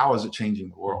is, how is it changing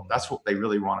the world? That's what they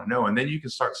really want to know. And then you can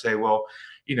start to say, well,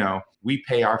 we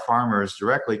pay our farmers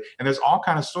directly. And there's all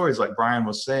kinds of stories, like Brian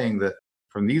was saying, that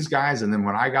from these guys. And then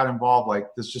when I got involved,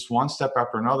 there's just one step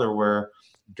after another where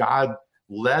God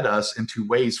led us into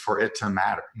ways for it to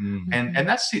matter. Mm-hmm. And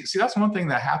that's one thing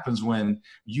that happens when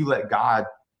you let God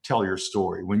tell your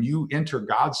story. When you enter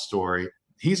God's story,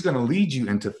 he's going to lead you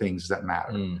into things that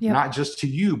matter, Mm. Yep. not just to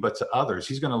you, but to others.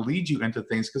 He's going to lead you into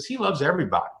things because he loves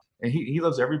everybody, and he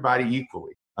loves everybody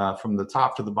equally, from the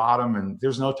top to the bottom. And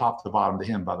there's no top to the bottom to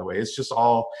him, by the way. It's just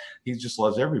all, he just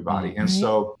loves everybody. Mm. And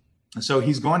so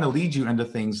he's going to lead you into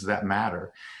things that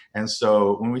matter. And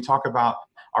so when we talk about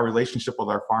our relationship with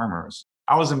our farmers,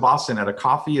 I was in Boston at a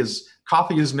Coffee is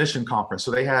Mission conference.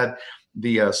 So they had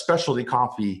the specialty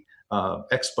coffee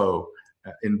expo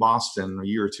in Boston a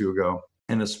year or two ago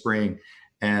in the spring.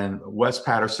 And Wes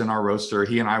Patterson, our roaster,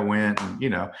 he and I went,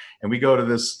 and we go to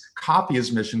this Coffee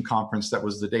is Mission conference that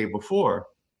was the day before.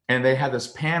 And they had this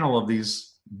panel of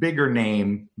these bigger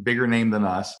name than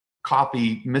us,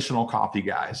 missional coffee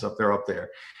guys up there.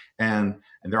 And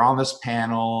they're on this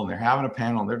panel, and they're having a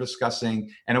panel, and they're discussing.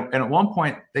 And at one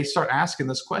point, they start asking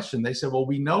this question. They said, well,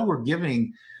 we know we're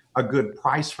giving a good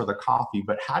price for the coffee,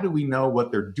 but how do we know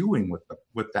what they're doing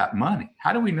with that money?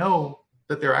 How do we know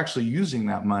that they're actually using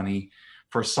that money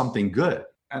for something good?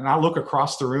 And I look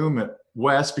across the room at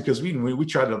Wes, because we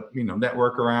try to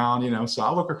network around, so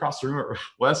I look across the room at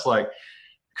Wes, like,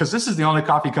 because this is the only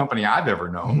coffee company I've ever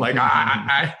known. Like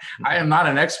I am not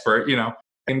an expert,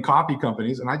 in coffee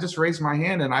companies. And I just raised my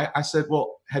hand and I said,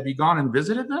 well, have you gone and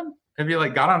visited them? Have you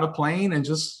got on a plane and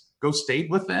just go stayed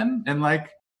with them? And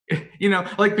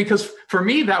because for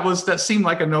me, that seemed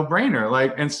like a no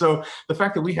brainer. And so the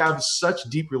fact that we have such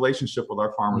deep relationship with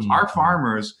our farmers, our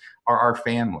farmers are our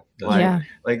family. And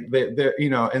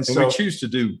so we choose to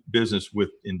do business with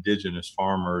indigenous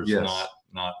farmers, yes.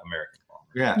 not American.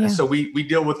 Yeah. And so we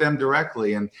deal with them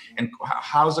directly. And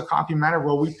how does the coffee matter?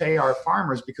 Well, we pay our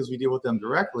farmers, because we deal with them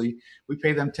directly. We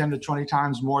pay them 10 to 20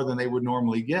 times more than they would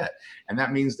normally get. And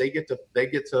that means they get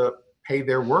to pay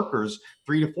their workers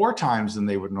 3 to 4 times than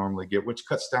they would normally get, which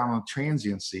cuts down on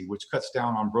transiency, which cuts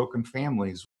down on broken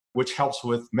families, which helps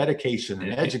with medication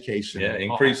and education. Yeah,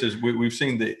 increases. We've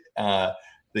seen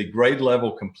the grade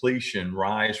level completion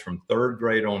rise from 3rd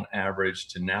grade on average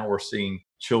to now we're seeing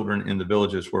children in the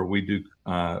villages where we do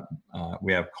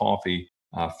we have coffee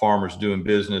farmers doing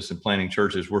business and planting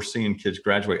churches. We're seeing kids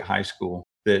graduate high school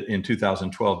that in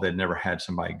 2012 they'd never had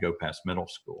somebody go past middle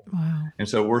school. Wow. And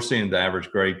so we're seeing the average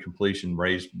grade completion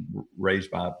raised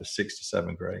by up to 6 to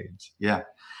 7 grades. Yeah.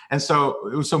 And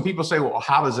so some people say, well,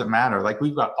 how does it matter? Like,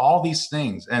 we've got all these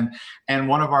things, and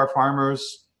one of our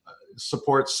farmers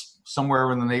supports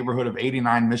somewhere in the neighborhood of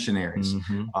 89 missionaries,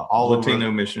 all Latino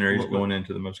over, missionaries going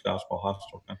into the most gospel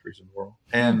hostile countries in the world.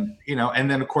 And and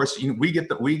then of course we get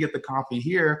the coffee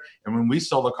here, and when we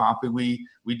sell the coffee,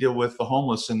 we deal with the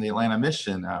homeless in the Atlanta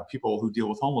mission, people who deal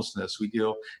with homelessness. We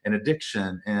deal in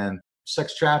addiction and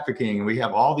sex trafficking. We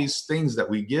have all these things that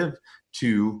we give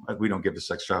to. We don't give to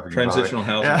sex trafficking. Transitional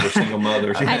housing for single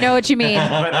mothers. I know what you mean.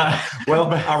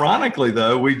 Well, ironically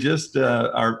though, we just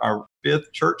our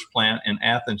 5th church plant in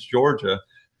Athens, Georgia,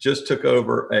 just took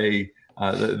over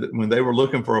when they were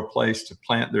looking for a place to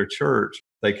plant their church,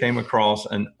 they came across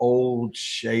an old,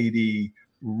 shady,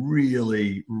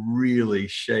 really, really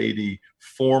shady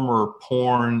former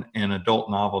porn and adult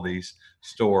novelties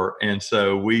store. And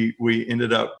so we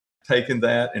ended up taking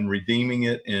that and redeeming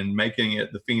it and making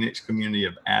it the Phoenix community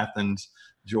of Athens,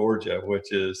 Georgia,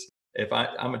 which is,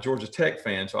 I'm a Georgia Tech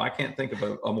fan, so I can't think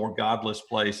of a more godless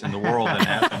place in the world than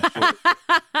Athens,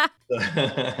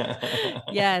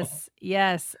 Georgia.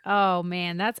 Yes. Oh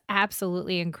man, that's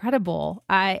absolutely incredible.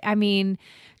 I mean,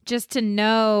 just to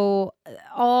know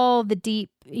all the deep,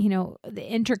 the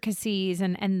intricacies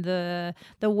and the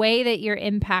way that you're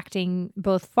impacting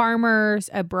both farmers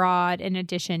abroad in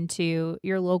addition to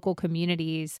your local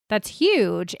communities, that's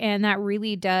huge. And that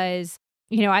really does,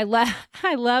 I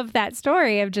love that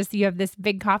story of just, you have this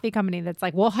big coffee company that's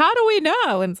like, well, how do we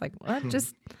know? And it's like, what?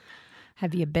 Just,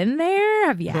 have you been there?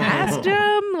 Have you asked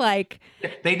them? Like,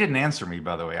 they didn't answer me,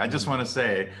 by the way. I just want to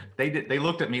say they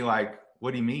looked at me like,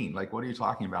 what do you mean? Like, what are you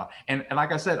talking about? And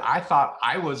like I said, I thought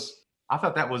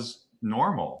that was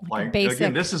normal. Like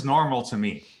again, this is normal to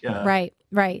me. Yeah.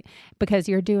 Right. Because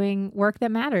you're doing work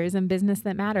that matters and business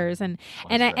that matters. And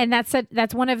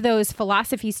that's one of those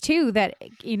philosophies too, that,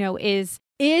 is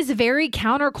very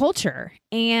counterculture.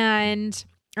 And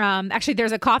actually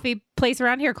there's a coffee place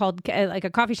around here called like a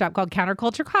coffee shop called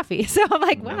Counterculture Coffee. So I'm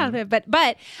like, wow.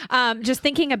 But just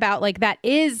thinking about like, that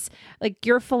is like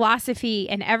your philosophy,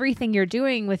 and everything you're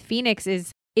doing with Phoenix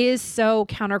is so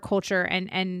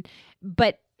counterculture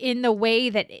but in the way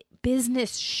that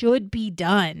business should be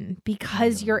done,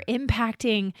 because you're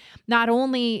impacting not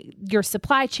only your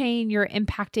supply chain, you're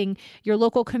impacting your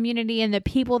local community and the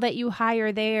people that you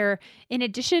hire there, in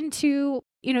addition to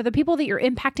the people that you're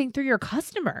impacting through your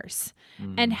customers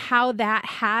and how that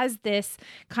has this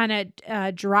kind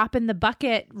of drop in the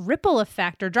bucket ripple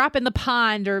effect or drop in the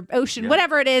pond or ocean,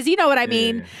 whatever it is, you know what I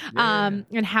mean?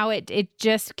 And how it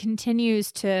just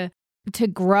continues to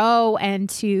grow and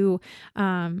to,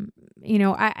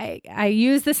 I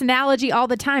use this analogy all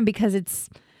the time because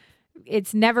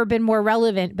it's never been more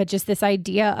relevant, but just this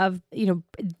idea of,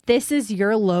 this is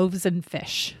your loaves and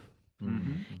fish.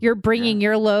 Mm-hmm. You're bringing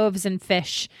your loaves and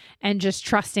fish and just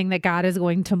trusting that God is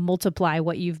going to multiply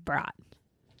what you've brought.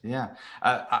 Yeah.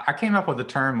 I came up with a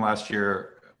term last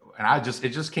year, and it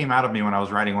just came out of me when I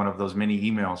was writing one of those mini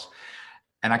emails.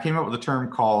 And I came up with a term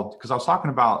because I was talking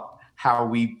about how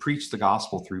we preach the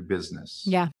gospel through business.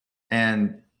 Yeah.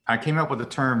 And I came up with the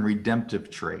term redemptive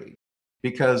trade.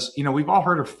 Because, we've all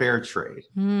heard of fair trade,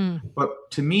 but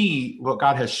to me, what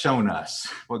God has shown us,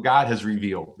 what God has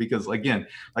revealed, because again,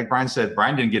 like Brian said,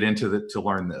 Brian didn't get into to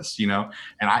learn this,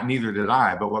 and neither did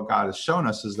I. But what God has shown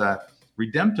us is that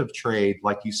redemptive trade,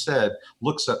 like you said,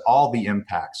 looks at all the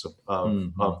impacts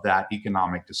of that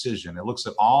economic decision. It looks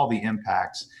at all the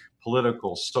impacts,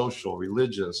 political, social,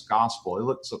 religious, gospel. It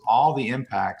looks at all the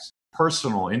impacts,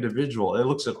 personal, individual. It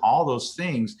looks at all those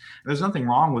things. And there's nothing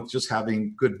wrong with just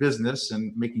having good business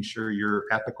and making sure you're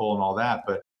ethical and all that.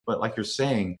 But like you're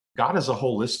saying, God is a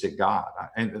holistic God.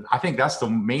 And I think that's the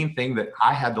main thing that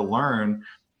I had to learn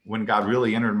when God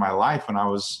really entered my life when I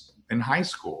was in high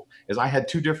school, is I had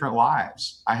two different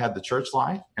lives. I had the church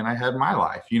life and I had my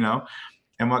life,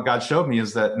 And what God showed me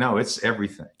is that, no, it's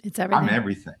everything. It's everything. I'm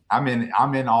everything. I'm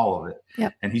in all of it.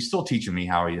 Yep. And he's still teaching me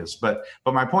how he is. But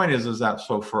my point is that,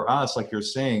 so for us, like you're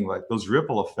saying, like those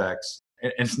ripple effects,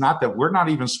 it's not that we're not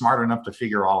even smart enough to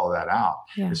figure all of that out.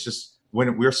 Yeah. It's just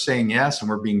when we're saying yes and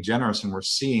we're being generous and we're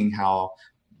seeing how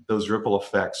those ripple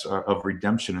effects of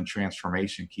redemption and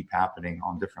transformation keep happening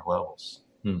on different levels.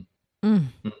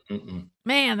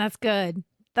 Man, that's good.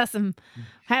 That's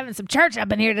having some church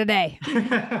up in here today.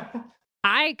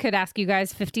 I could ask you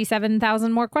guys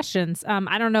 57,000 more questions.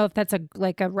 I don't know if that's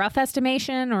a rough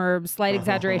estimation or slight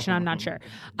exaggeration. I'm not sure.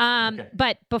 Okay.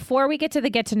 But before we get to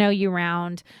the get to know you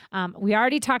round, we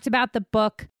already talked about the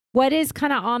book. What is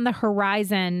kind of on the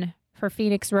horizon for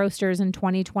Phoenix Roasters in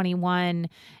 2021?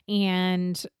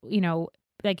 And,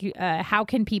 how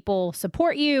can people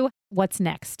support you? What's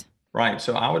next? Right.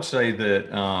 So I would say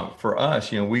that for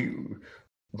us,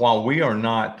 while we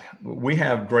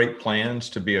have great plans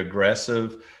to be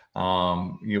aggressive.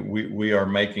 We are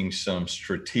making some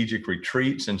strategic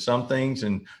retreats in some things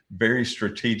and very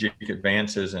strategic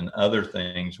advances in other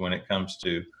things when it comes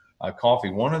to coffee.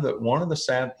 One of the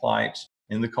sad plights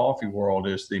in the coffee world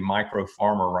is the micro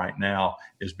farmer right now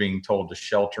is being told to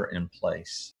shelter in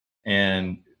place.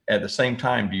 And at the same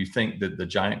time, do you think that the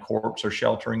giant corps are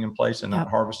sheltering in place and not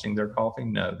harvesting their coffee?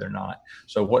 No, they're not.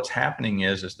 So what's happening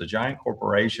is the giant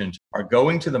corporations are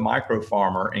going to the micro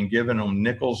farmer and giving them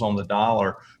nickels on the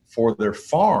dollar for their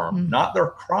farm, not their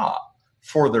crop,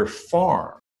 for their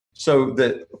farm. So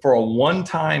that for a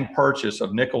one-time purchase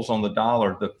of nickels on the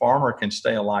dollar, the farmer can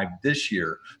stay alive this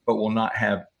year, but will not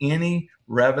have any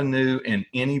revenue and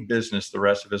any business the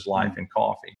rest of his life in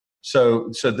coffee. So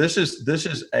this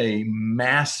is a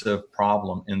massive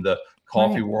problem in the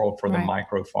coffee world for the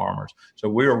micro farmers. So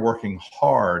we are working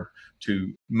hard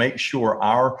to make sure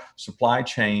our supply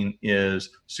chain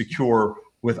is secure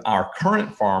with our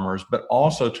current farmers, but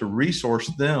also to resource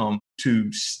them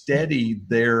to steady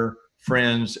their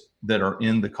friends that are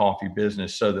in the coffee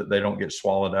business so that they don't get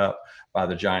swallowed up by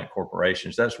the giant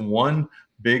corporations. That's one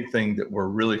big thing that we're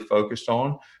really focused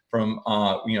on. From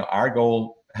our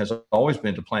goal has always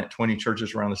been to plant 20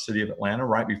 churches around the city of Atlanta.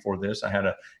 Right before this, I had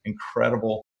an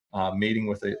incredible meeting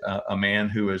with a man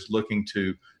who is looking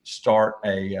to start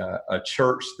a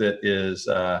church that is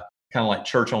kind of like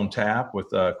Church on Tap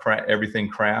with everything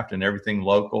craft and everything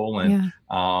local and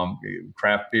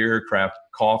craft beer, craft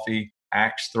coffee,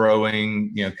 axe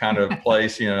throwing, kind of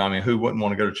place. Who wouldn't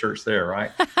want to go to church there,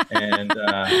 right?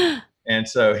 And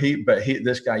so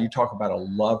this guy, you talk about a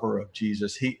lover of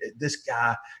Jesus. This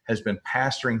guy has been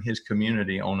pastoring his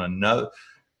community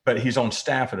but he's on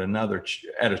staff at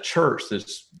a church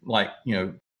that's like,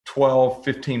 12,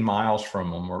 15 miles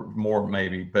from him or more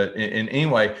maybe. But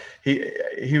anyway,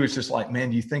 he was just like, man,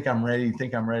 do you think I'm ready? You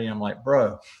think I'm ready? I'm like,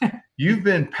 bro, you've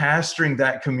been pastoring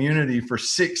that community for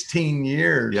 16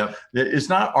 years. Yep. It's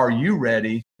not, are you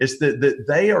ready? It's that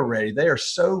they are ready. They are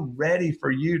so ready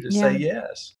for you to say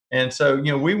yes. And so,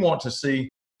 we want to see,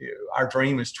 our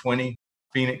dream is 20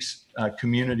 Phoenix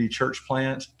community church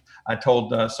plants. I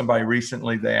told somebody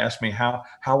recently, they asked me, how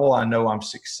will I know I'm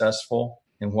successful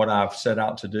in what I've set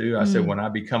out to do? I said, when I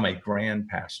become a grand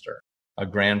pastor. a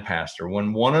grand pastor,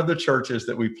 when one of the churches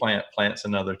that we plants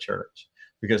another church,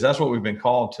 because that's what we've been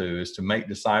called to, is to make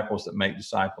disciples that make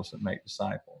disciples that make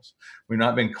disciples. We've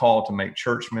not been called to make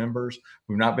church members.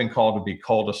 We've not been called to be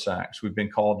cul-de-sacs. We've been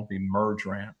called to be merge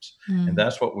ramps. And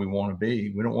that's what we want to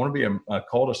be. We don't want to be a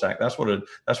cul-de-sac. That's what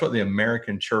the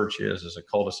American church is a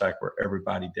cul-de-sac where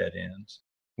everybody dead ends.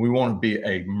 We want to be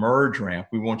a merge ramp.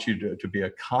 We want you to be a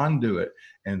conduit.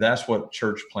 And that's what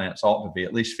church plants ought to be,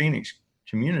 at least Phoenix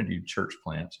community church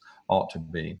plants ought to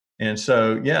be. And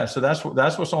so, so that's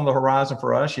what's on the horizon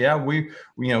for us. Yeah, we've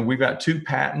got 2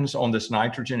 patents on this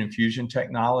nitrogen infusion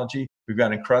technology. We've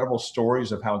got incredible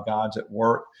stories of how God's at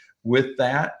work with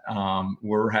that.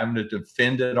 We're having to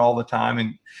defend it all the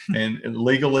time and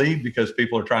legally, because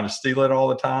people are trying to steal it all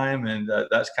the time. And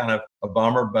that's kind of a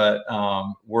bummer. But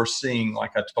we're seeing,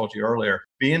 like I told you earlier,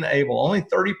 only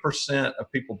 30%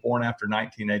 of people born after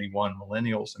 1981,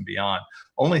 millennials and beyond,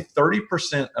 only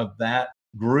 30% of that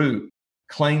group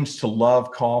claims to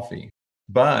love coffee,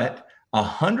 but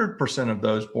 100% of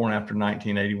those born after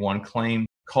 1981 claim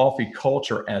coffee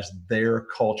culture as their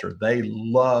culture. They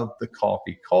love the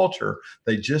coffee culture.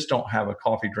 They just don't have a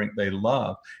coffee drink they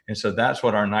love. And so that's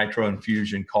what our nitro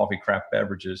infusion coffee craft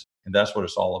beverages, and that's what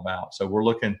it's all about. So we're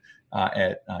looking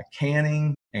at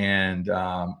canning, and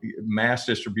mass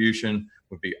distribution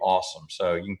would be awesome.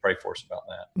 So you can pray for us about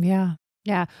that. Yeah.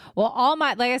 Yeah. Well,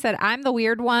 like I said, I'm the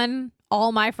weird one.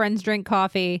 All my friends drink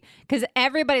coffee because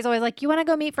everybody's always like, you want to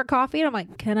go meet for coffee? And I'm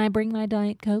like, can I bring my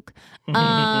Diet Coke? So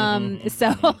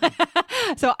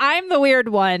I'm the weird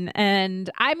one. And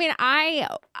I mean, I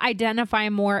identify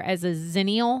more as a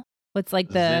Zennial. What's like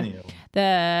the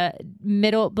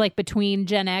middle, like between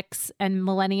Gen X and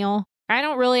Millennial. I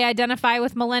don't really identify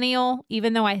with Millennial,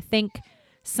 even though I think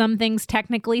some things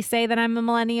technically say that I'm a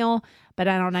Millennial, but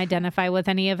I don't identify with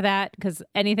any of that, because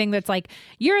anything that's like,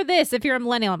 you're this if you're a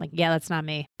Millennial, I'm like, yeah, that's not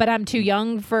me. But I'm too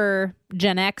young for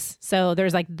Gen X. So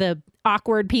there's like the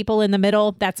awkward people in the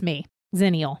middle. That's me,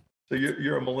 Zennial. So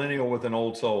you're a Millennial with an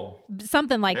old soul.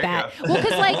 Something like that. Well,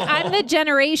 because like I'm the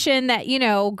generation that,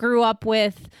 grew up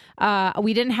with,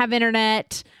 we didn't have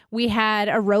internet. We had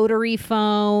a rotary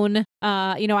phone.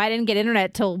 I didn't get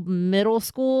internet till middle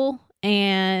school.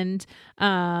 And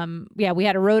we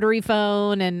had a rotary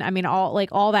phone, and I mean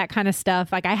all that kind of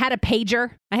stuff. Like I had a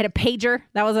pager.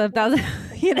 That was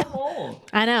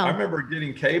I know. I remember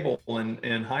getting cable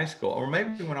in high school, or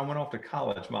maybe when I went off to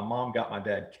college, my mom got my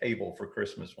dad cable for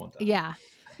Christmas one time. Yeah.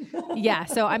 Yeah.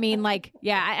 So, I mean, I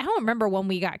don't remember when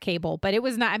we got cable, but it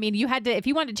was not, I mean, you had to, if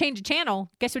you wanted to change a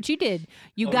channel, guess what you did?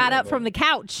 You got up from the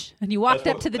couch and you walked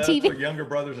up to the TV. That's what younger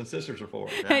brothers and sisters are for.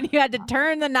 Yeah. And you had to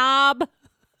turn the knob.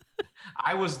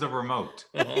 I was the remote.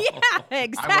 Yeah,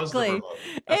 exactly. I was the remote.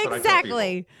 That's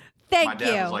exactly. Thank you.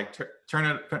 My dad was like, turn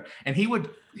it, and he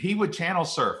would channel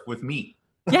surf with me.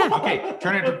 Yeah. Okay,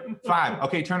 turn it to 5.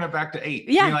 Okay, turn it back to 8.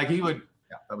 Yeah. I mean,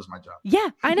 that was my job. Yeah,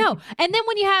 I know. And then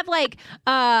when you have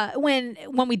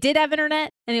when we did have internet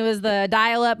and it was the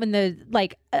dial up and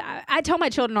I tell my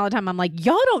children all the time, I'm like,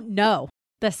 y'all don't know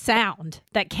the sound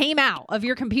that came out of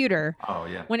your computer. Oh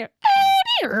yeah. When it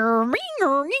and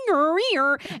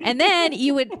then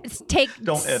you would take.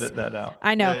 Don't edit that out.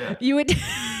 I know. Yeah.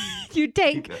 You'd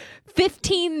take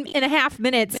 15 and a half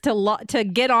minutes to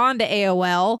get on to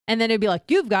AOL, and then it'd be like,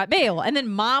 you've got mail. And then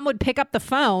mom would pick up the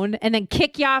phone and then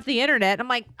kick you off the internet. I'm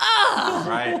like, oh,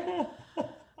 right.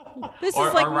 This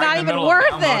is not even worth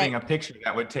it. Downloading a picture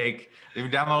that would take, they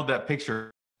would download that picture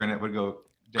and it would go.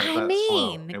 I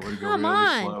mean, it would go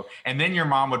really slow. And then your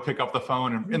mom would pick up the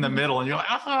phone in the middle and you're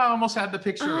like, oh, I almost had the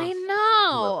picture. I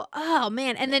know. Oh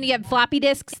man. And then you have floppy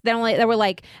disks that were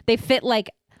like, they fit like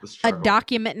a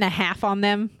document and a half on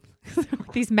them.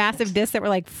 These massive disks that were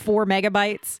like 4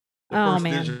 megabytes. The first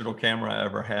digital camera I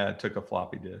ever had took a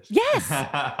floppy disk. Yes.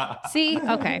 See?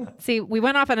 Okay. See, we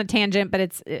went off on a tangent, but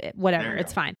it's whatever.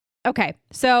 It's fine. Okay.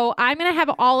 So I'm going to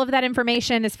have all of that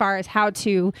information as far as how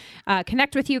to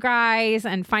connect with you guys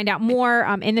and find out more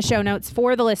in the show notes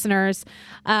for the listeners.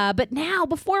 But now,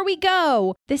 before we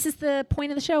go, this is the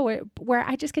point of the show where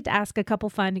I just get to ask a couple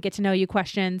fun to get to know you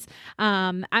questions.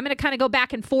 I'm going to kind of go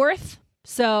back and forth.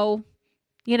 So,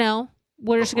 we're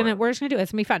just going to do it. It's going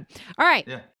to be fun. All right.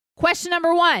 Yeah. Question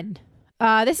number 1.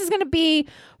 This is going to be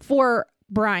for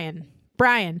Brian.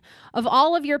 Brian, of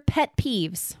all of your pet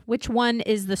peeves, which one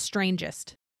is the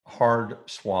strangest? Hard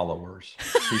swallowers.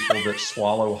 People that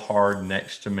swallow hard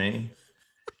next to me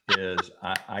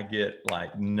I get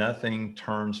like nothing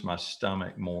turns my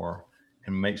stomach more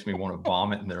and makes me want to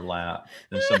vomit in their lap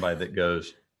than somebody that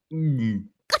goes when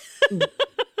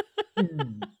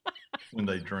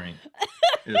they drink.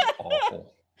 It is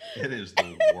awful. It is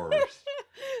the worst.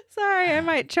 Sorry. sorry. I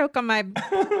might choke on my.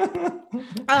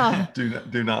 Oh,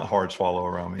 Do not hard swallow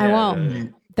around me. I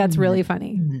won't. That's really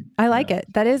funny. I like it.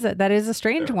 That is a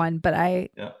strange one, but I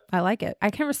like it. I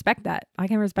can respect that.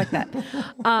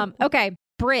 Okay,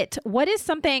 Britt, what is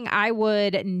something I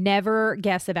would never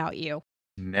guess about you?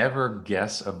 Never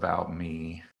guess about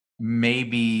me.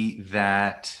 Maybe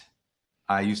that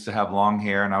I used to have long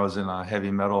hair and I was in a heavy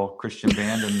metal Christian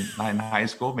band in high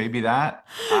school. Maybe that.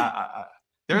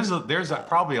 There's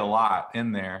probably a lot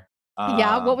in there.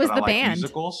 What was the band?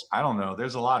 Musicals? I don't know.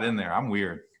 There's a lot in there. I'm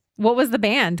weird. What was the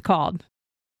band called?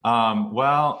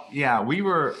 Well, yeah, we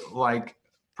were like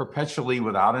perpetually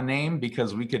without a name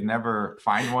because we could never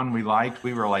find one we liked.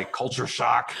 We were like Culture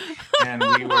Shock, and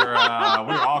we were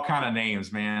all kind of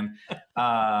names, man.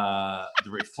 The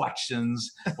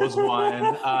Reflections was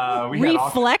one.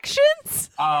 Reflections?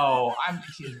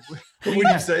 When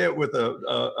you say it with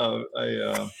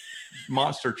a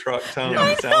monster truck tone,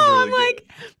 I it sounds know, really I'm like,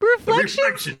 good.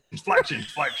 Reflections.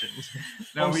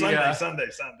 No, On Sunday.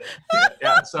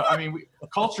 Yeah. So I mean,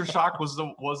 Culture Shock was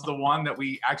the one that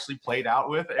we actually played out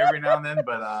with every now and then,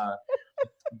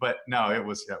 but no, it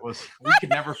was we could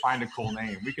never find a cool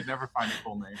name.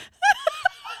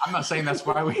 I'm not saying that's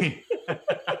why we.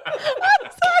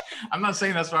 I'm not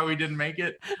saying that's why we didn't make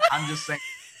it. I'm just saying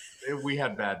we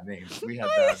had bad names. We had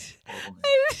bad horrible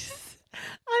names.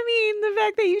 I mean, the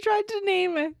fact that you tried to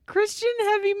name a Christian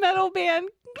heavy metal band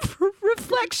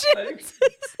Reflections.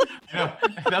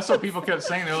 That's what people kept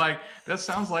saying. They're like, that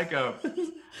sounds like a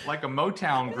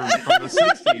Motown group from the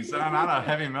 60s. And I'm not a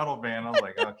heavy metal band. I was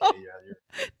like, okay,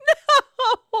 yeah.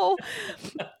 No.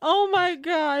 Oh my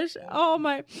gosh.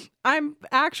 I'm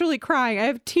actually crying. I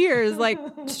have tears like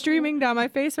streaming down my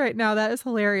face right now. That is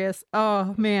hilarious.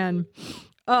 Oh man.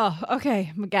 Oh, okay.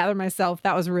 I'm gonna gather myself.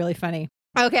 That was really funny.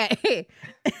 Okay.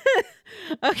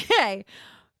 Okay.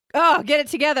 Oh, get it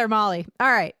together, Molly.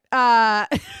 All right.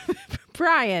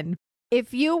 Brian,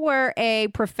 if you were a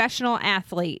professional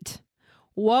athlete,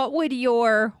 what would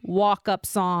your walk-up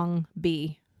song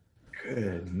be?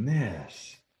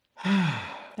 Goodness.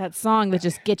 That song that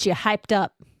just gets you hyped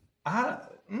up. I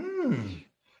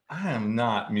am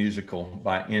not musical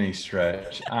by any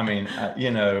stretch. I mean,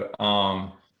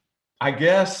 I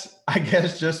guess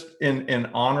just in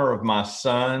honor of my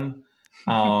son,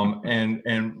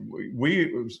 and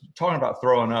we was talking about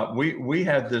throwing up. We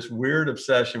had this weird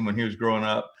obsession when he was growing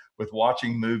up with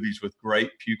watching movies with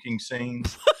great puking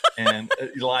scenes, and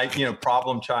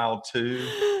Problem Child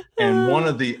 2, and one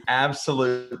of the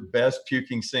absolute best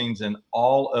puking scenes in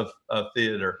all of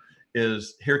theater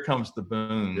is Here Comes the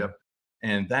Boom. Yep.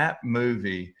 And that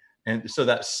movie, and so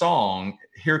that song,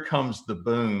 Here Comes the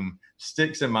Boom,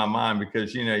 sticks in my mind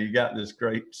because, you got this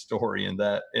great story in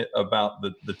that about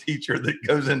the teacher that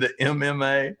goes into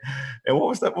MMA. And what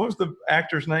was the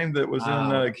actor's name that was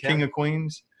in King of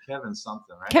Queens? Kevin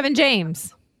something, right? Kevin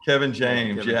James. Kevin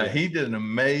James. He did an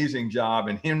amazing job.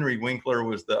 And Henry Winkler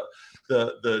was the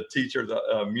teacher,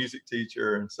 the music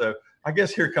teacher. And so I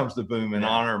guess Here Comes the Boom in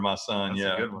honor of my son.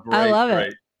 That's a good one. Great, I love great.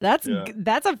 it.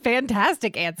 That's a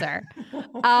fantastic answer.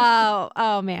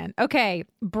 Oh man. Okay,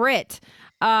 Britt.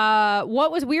 We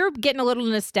were getting a little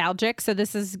nostalgic, so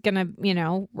this is gonna,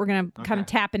 we're gonna kind of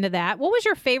tap into that. What was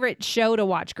your favorite show to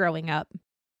watch growing up?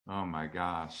 Oh my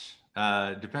gosh.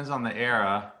 Depends on the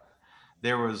era.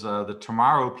 There was the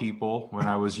Tomorrow People when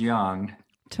I was young.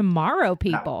 Tomorrow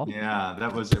People.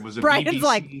 It was a Brian's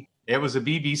BBC. It was a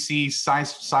BBC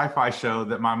sci-fi show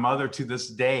that my mother to this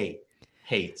day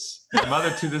hates. My mother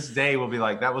to this day will be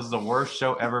like, that was the worst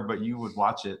show ever, but you would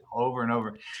watch it over and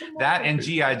over. That and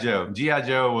G.I. Joe. G.I.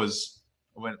 Joe was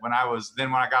when I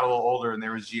got a little older and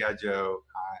there was G.I. Joe.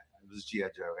 It was G.I.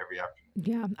 Joe every afternoon.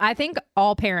 Yeah. I think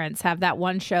all parents have that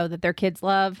one show that their kids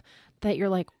love that you're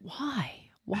like, why?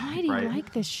 Why do you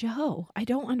like this show? I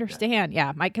don't understand.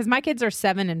 Yeah. Because my kids are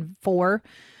 7 and 4.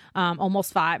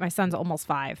 Almost 5. My son's almost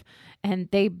 5, and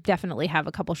they definitely have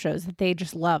a couple shows that they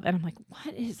just love. And I'm like,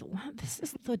 this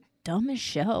is the dumbest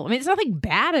show. I mean, it's nothing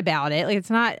bad about it.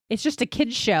 Like, it's just a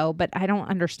kid's show, but I don't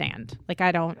understand. Like,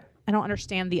 I don't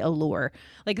understand the allure.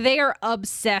 Like, they are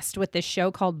obsessed with this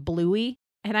show called Bluey.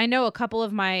 And I know a couple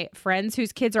of my friends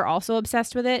whose kids are also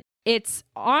obsessed with it. It's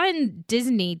on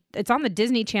Disney. It's on the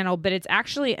Disney Channel, but it's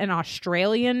actually an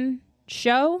Australian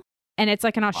show. And it's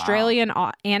like an Australian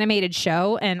animated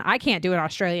show. And I can't do an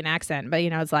Australian accent, but,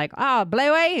 it's like,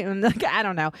 Bluey. And I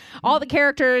don't know. All the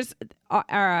characters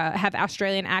have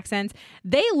Australian accents.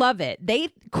 They love it. They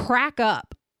crack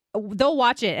up. They'll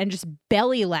watch it and just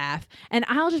belly laugh. And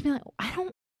I'll just be like, I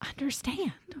don't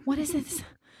understand. What is this?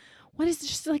 what is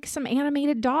just like some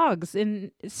animated dogs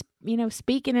and,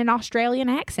 speaking in Australian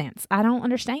accents? I don't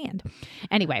understand.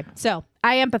 Anyway, so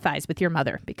I empathize with your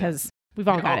mother because we've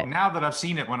all got it. Now that I've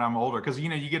seen it when I'm older, because,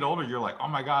 you get older, you're like, oh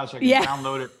my gosh, I can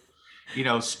download it,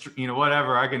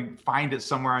 whatever. I can find it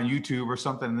somewhere on YouTube or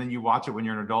something. And then you watch it when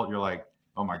you're an adult, you're like,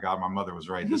 oh my God, my mother was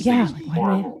right. This thing is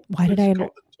horrible. Why did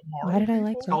I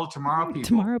like It's called Tomorrow People.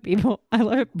 Tomorrow People. I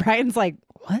love it. Brian's like,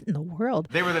 what in the world?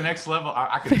 They were the next level.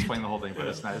 I could explain the whole thing, but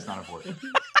it's not important.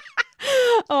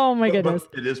 Oh my goodness.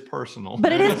 But it is personal.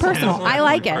 But it is personal. I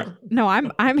like it. No, I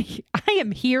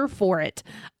am here for it.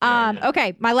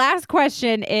 Okay. My last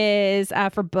question is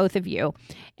for both of you.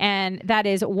 And that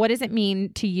is, what does it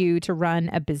mean to you to run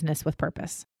a business with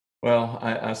purpose? Well,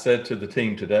 I said to the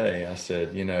team today, I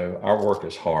said, our work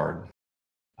is hard.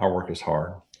 Our work is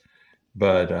hard.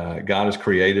 But God has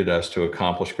created us to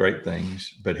accomplish great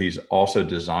things, but he's also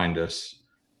designed us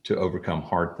to overcome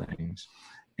hard things.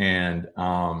 And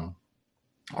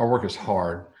our work is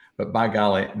hard, but by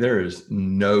golly, there is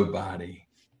nobody.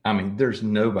 There's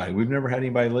nobody. We've never had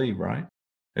anybody leave, right?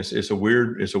 It's a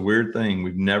weird thing.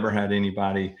 We've never had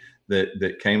anybody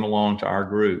that came along to our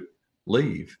group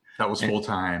leave. That was full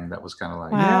time. That was kind of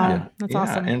like, wow, that's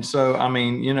awesome. And so,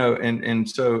 and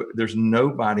so there's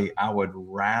nobody I would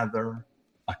rather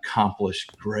accomplish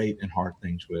great and hard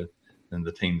things with than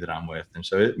the team that I'm with. And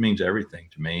so it means everything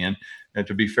to me. And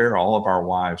to be fair, all of our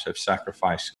wives have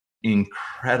sacrificed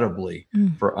incredibly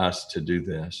for us to do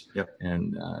this. Yep.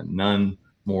 And none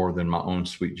more than my own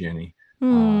sweet Jenny.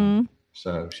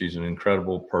 So she's an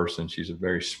incredible person. She's a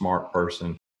very smart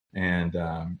person. And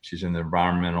she's in the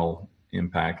environmental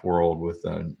impact world with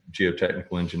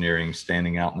geotechnical engineering,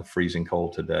 standing out in the freezing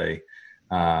cold today,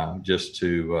 just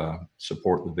to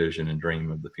support the vision and dream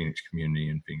of the Phoenix community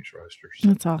and Phoenix Roasters.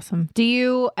 That's awesome. Do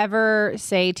you ever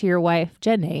say to your wife,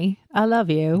 Jenny, I love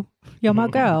you. You're my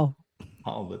girl.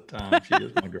 All the time. She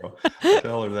is my girl. I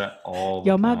tell her that all the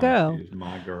time. You're my girl. She is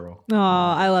my girl. Oh,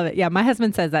 I love it. Yeah, my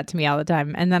husband says that to me all the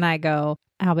time. And then I go,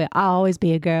 I'll always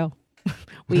be a girl.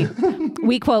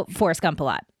 We quote Forrest Gump a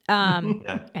lot.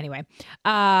 Anyway,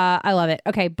 I love it.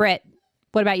 Okay, Britt,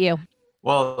 what about you?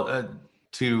 Well,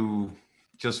 to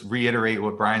just reiterate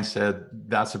what Brian said,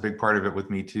 that's a big part of it with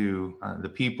me too. The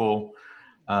people,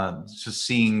 just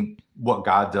seeing what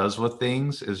God does with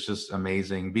things is just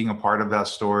amazing. Being a part of that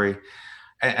story.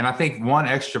 And I think one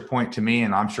extra point to me,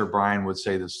 and I'm sure Brian would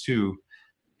say this too,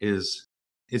 is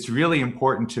it's really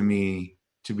important to me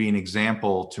to be an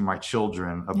example to my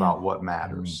children about what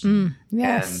matters.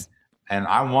 Yes. And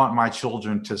I want my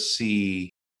children to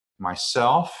see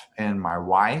myself and my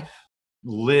wife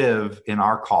live in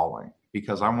our calling,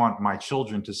 because I want my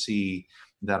children to see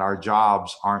that our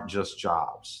jobs aren't just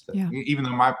jobs. Even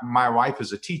though my wife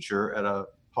is a teacher at a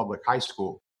public high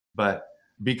school, but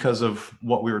because of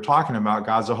what we were talking about,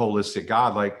 God's a holistic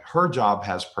God. Like, her job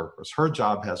has purpose. Her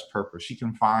job has purpose. She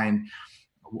can find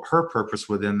her purpose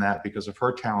within that because of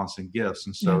her talents and gifts.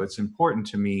 And so it's important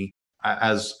to me,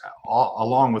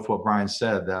 along with what Brian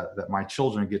said, that my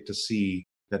children get to see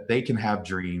that they can have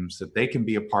dreams, that they can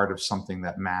be a part of something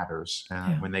that matters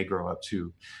when they grow up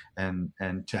too. And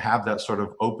to have that sort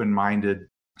of open-minded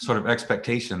sort of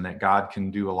expectation that God can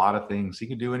do a lot of things. He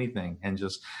can do anything, and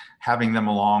just having them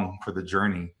along for the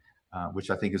journey,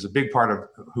 which I think is a big part of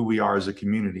who we are as a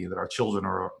community, that our children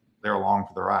they're along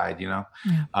for the ride,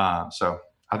 So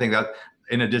I think that,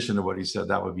 in addition to what he said,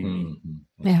 that would be me.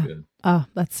 That's good. Oh,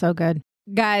 that's so good.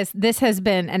 Guys, this has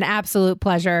been an absolute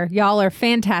pleasure. Y'all are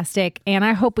fantastic, and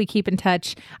I hope we keep in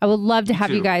touch. I would love to have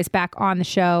you guys back on the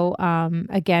show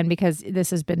again, because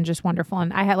this has been just wonderful.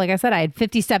 And I had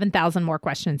 57,000 more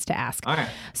questions to ask. Okay.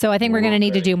 So I think we're going to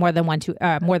need to do more than one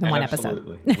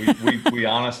episode. we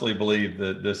honestly believe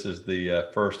that this is the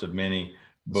first of many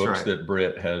books that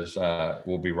Britt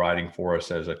will be writing for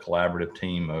us as a collaborative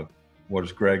team of, what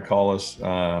does Greg call us?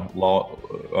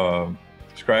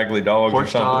 Scraggly dogs or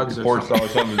something. Porch dogs or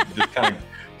something. Just kind of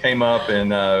came up,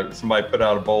 and somebody put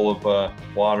out a bowl of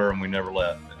water, and we never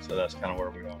left. And so that's kind of where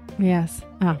we are. Yes.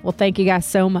 Well, thank you guys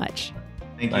so much.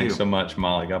 Thanks so much,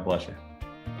 Molly. God bless you.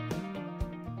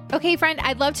 Okay, friend,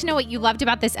 I'd love to know what you loved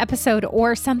about this episode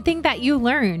or something that you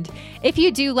learned. If you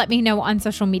do, let me know on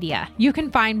social media. You can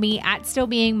find me at Still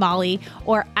Being Molly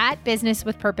or at Business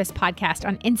with Purpose Podcast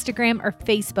on Instagram or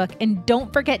Facebook. And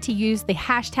don't forget to use the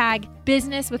hashtag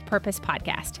Business with Purpose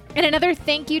Podcast. And another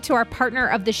thank you to our partner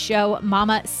of the show,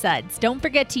 Mama Suds. Don't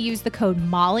forget to use the code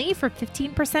MOLLY for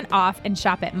 15% off and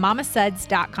shop at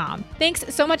mamasuds.com. Thanks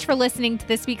so much for listening to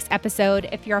this week's episode.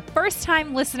 If you're a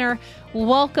first-time listener,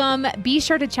 welcome. Be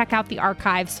sure to check out the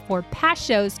archives for past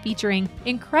shows featuring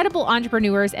incredible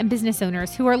entrepreneurs and business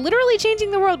owners who are literally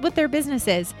changing the world with their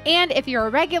businesses. And if you're a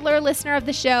regular listener of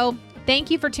the show,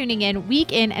 thank you for tuning in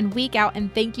week and week out,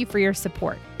 and thank you for your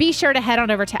support. Be sure to head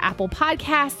on over to Apple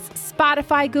Podcasts,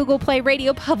 Spotify, Google Play,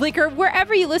 Radio Public, or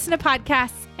wherever you listen to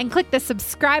podcasts, and click the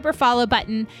subscribe or follow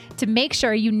button to make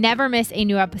sure you never miss a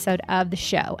new episode of the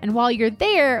show. And while you're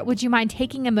there, would you mind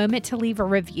taking a moment to leave a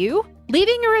review?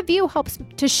 Leaving a review helps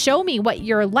to show me what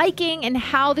you're liking and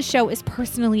how the show is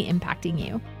personally impacting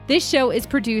you. This show is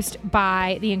produced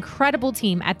by the incredible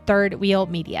team at Third Wheel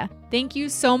Media. Thank you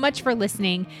so much for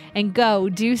listening, and go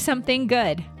do something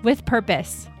good with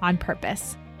purpose on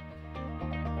purpose.